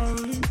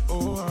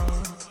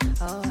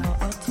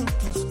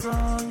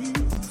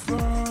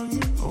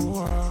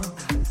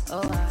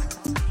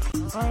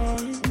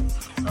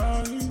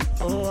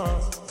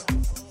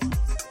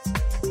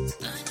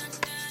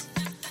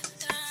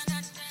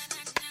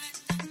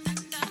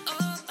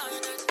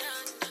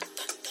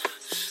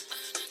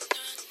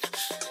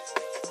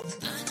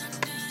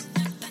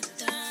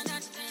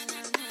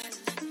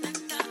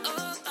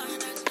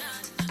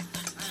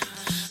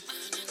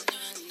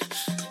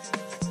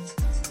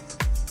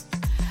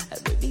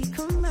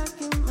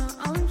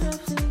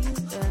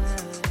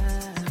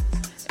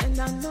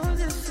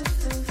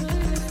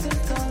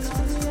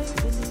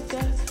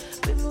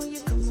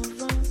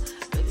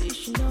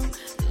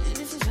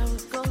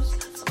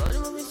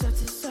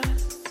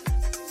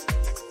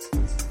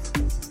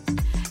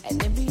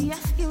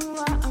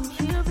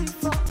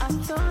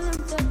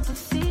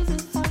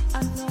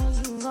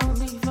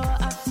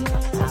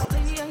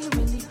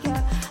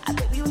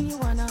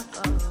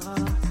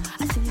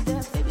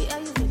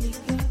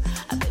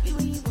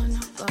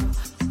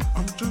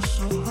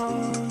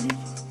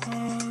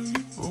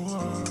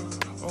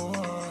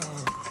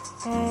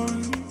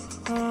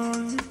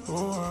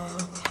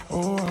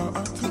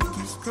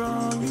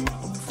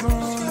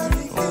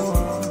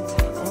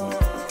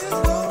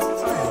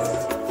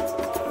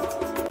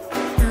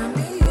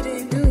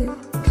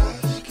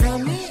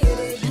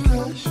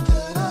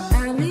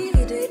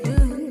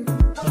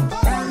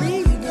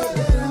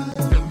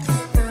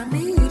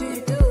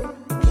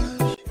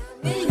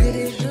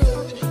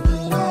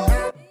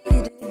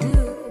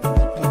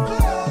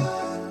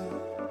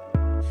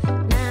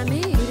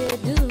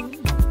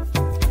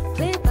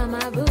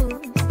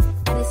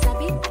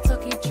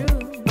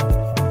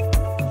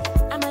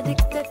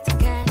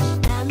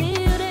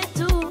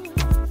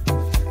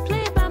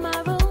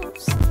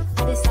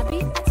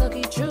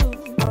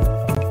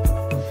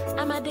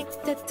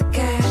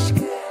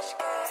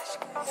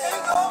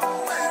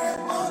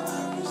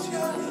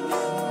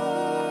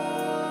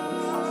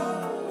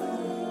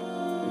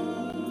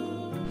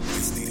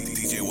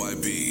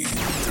 YB.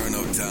 Turn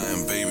up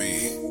time,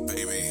 baby.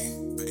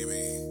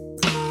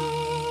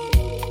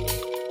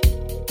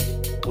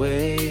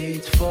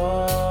 Wait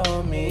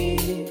for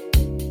me,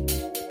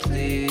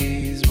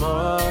 please,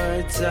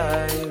 more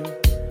time.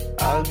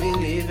 I'll be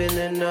leaving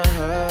in a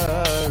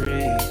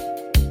hurry.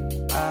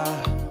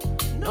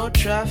 No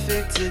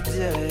traffic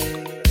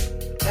today,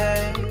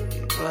 hey,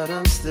 but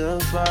I'm still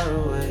far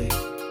away.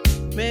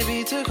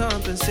 Maybe to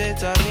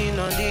compensate, I lean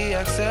on the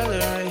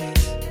accelerate,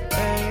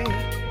 hey,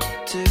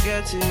 to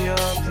get to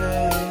your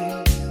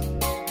place.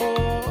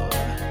 Oh,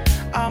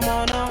 I'm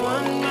on a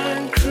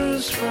one-man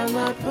cruise from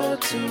Apo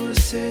to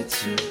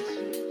Setu.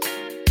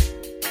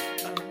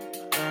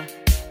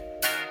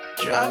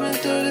 Driving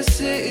through the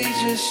city,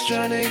 just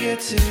trying to get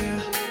to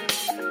you.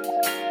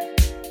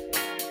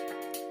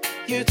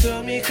 You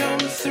told me come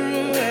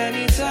through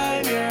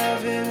anytime you're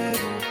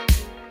available.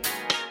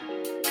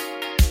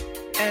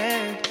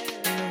 And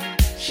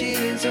she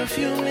is a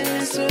few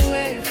minutes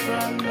away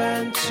from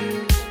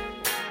Bantu.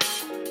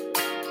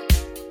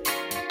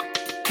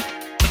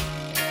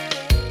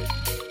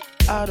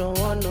 I don't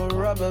want no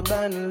rubber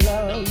band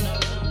love.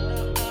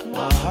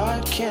 My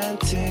heart can't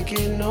take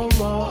it no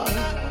more.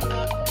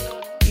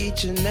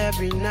 Each and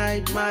every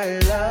night, my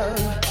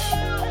love.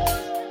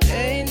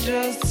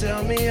 Angels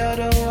tell me you're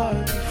the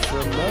one.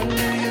 From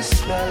under you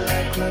smell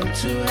like love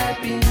to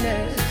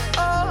happiness.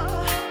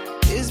 Oh,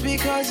 it's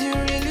because you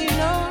really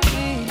know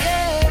me,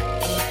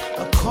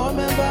 yeah. A core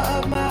member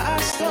of my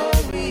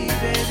story,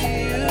 baby,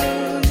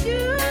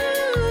 you.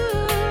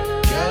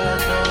 Girl, I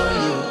know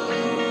you.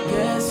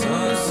 Guess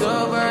who's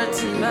sober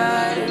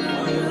tonight?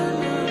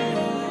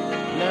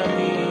 Not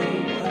me.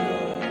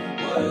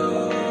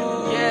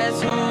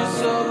 Guess who's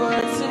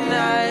sober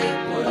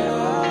tonight?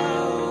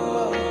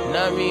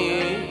 Not me.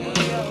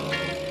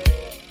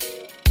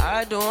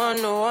 I don't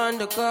want no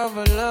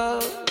undercover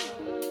love.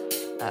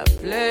 I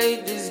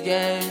played these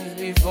games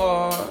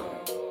before.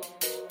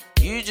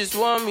 You just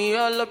want me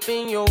all up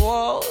in your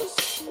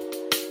walls.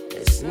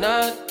 It's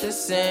not the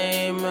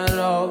same at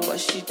all. But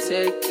she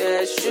take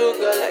that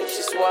sugar like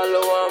she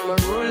swallow a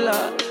marula.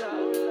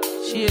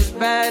 She as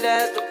bad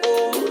as the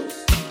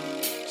booze.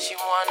 She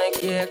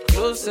wanna get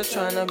closer,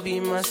 tryna be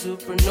my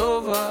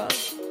supernova.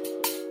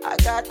 I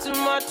got too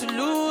much to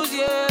lose,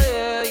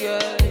 yeah.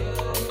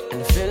 And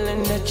the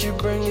feeling that you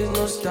bring is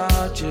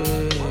nostalgia.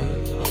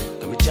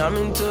 Got me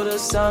jamming to the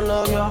sound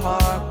of your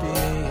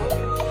heartbeat.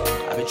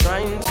 I've been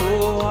trying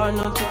too hard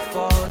not to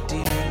fall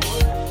deep,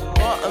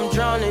 but I'm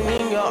drowning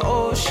in your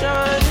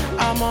ocean.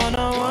 I'm on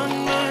a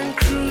one-man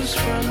cruise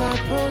from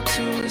Apo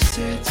to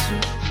Setu.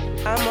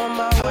 I'm on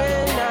my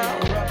way now.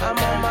 I'm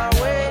on my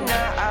way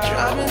now.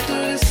 Driving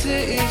through the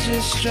city,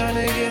 just trying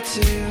to get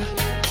to you.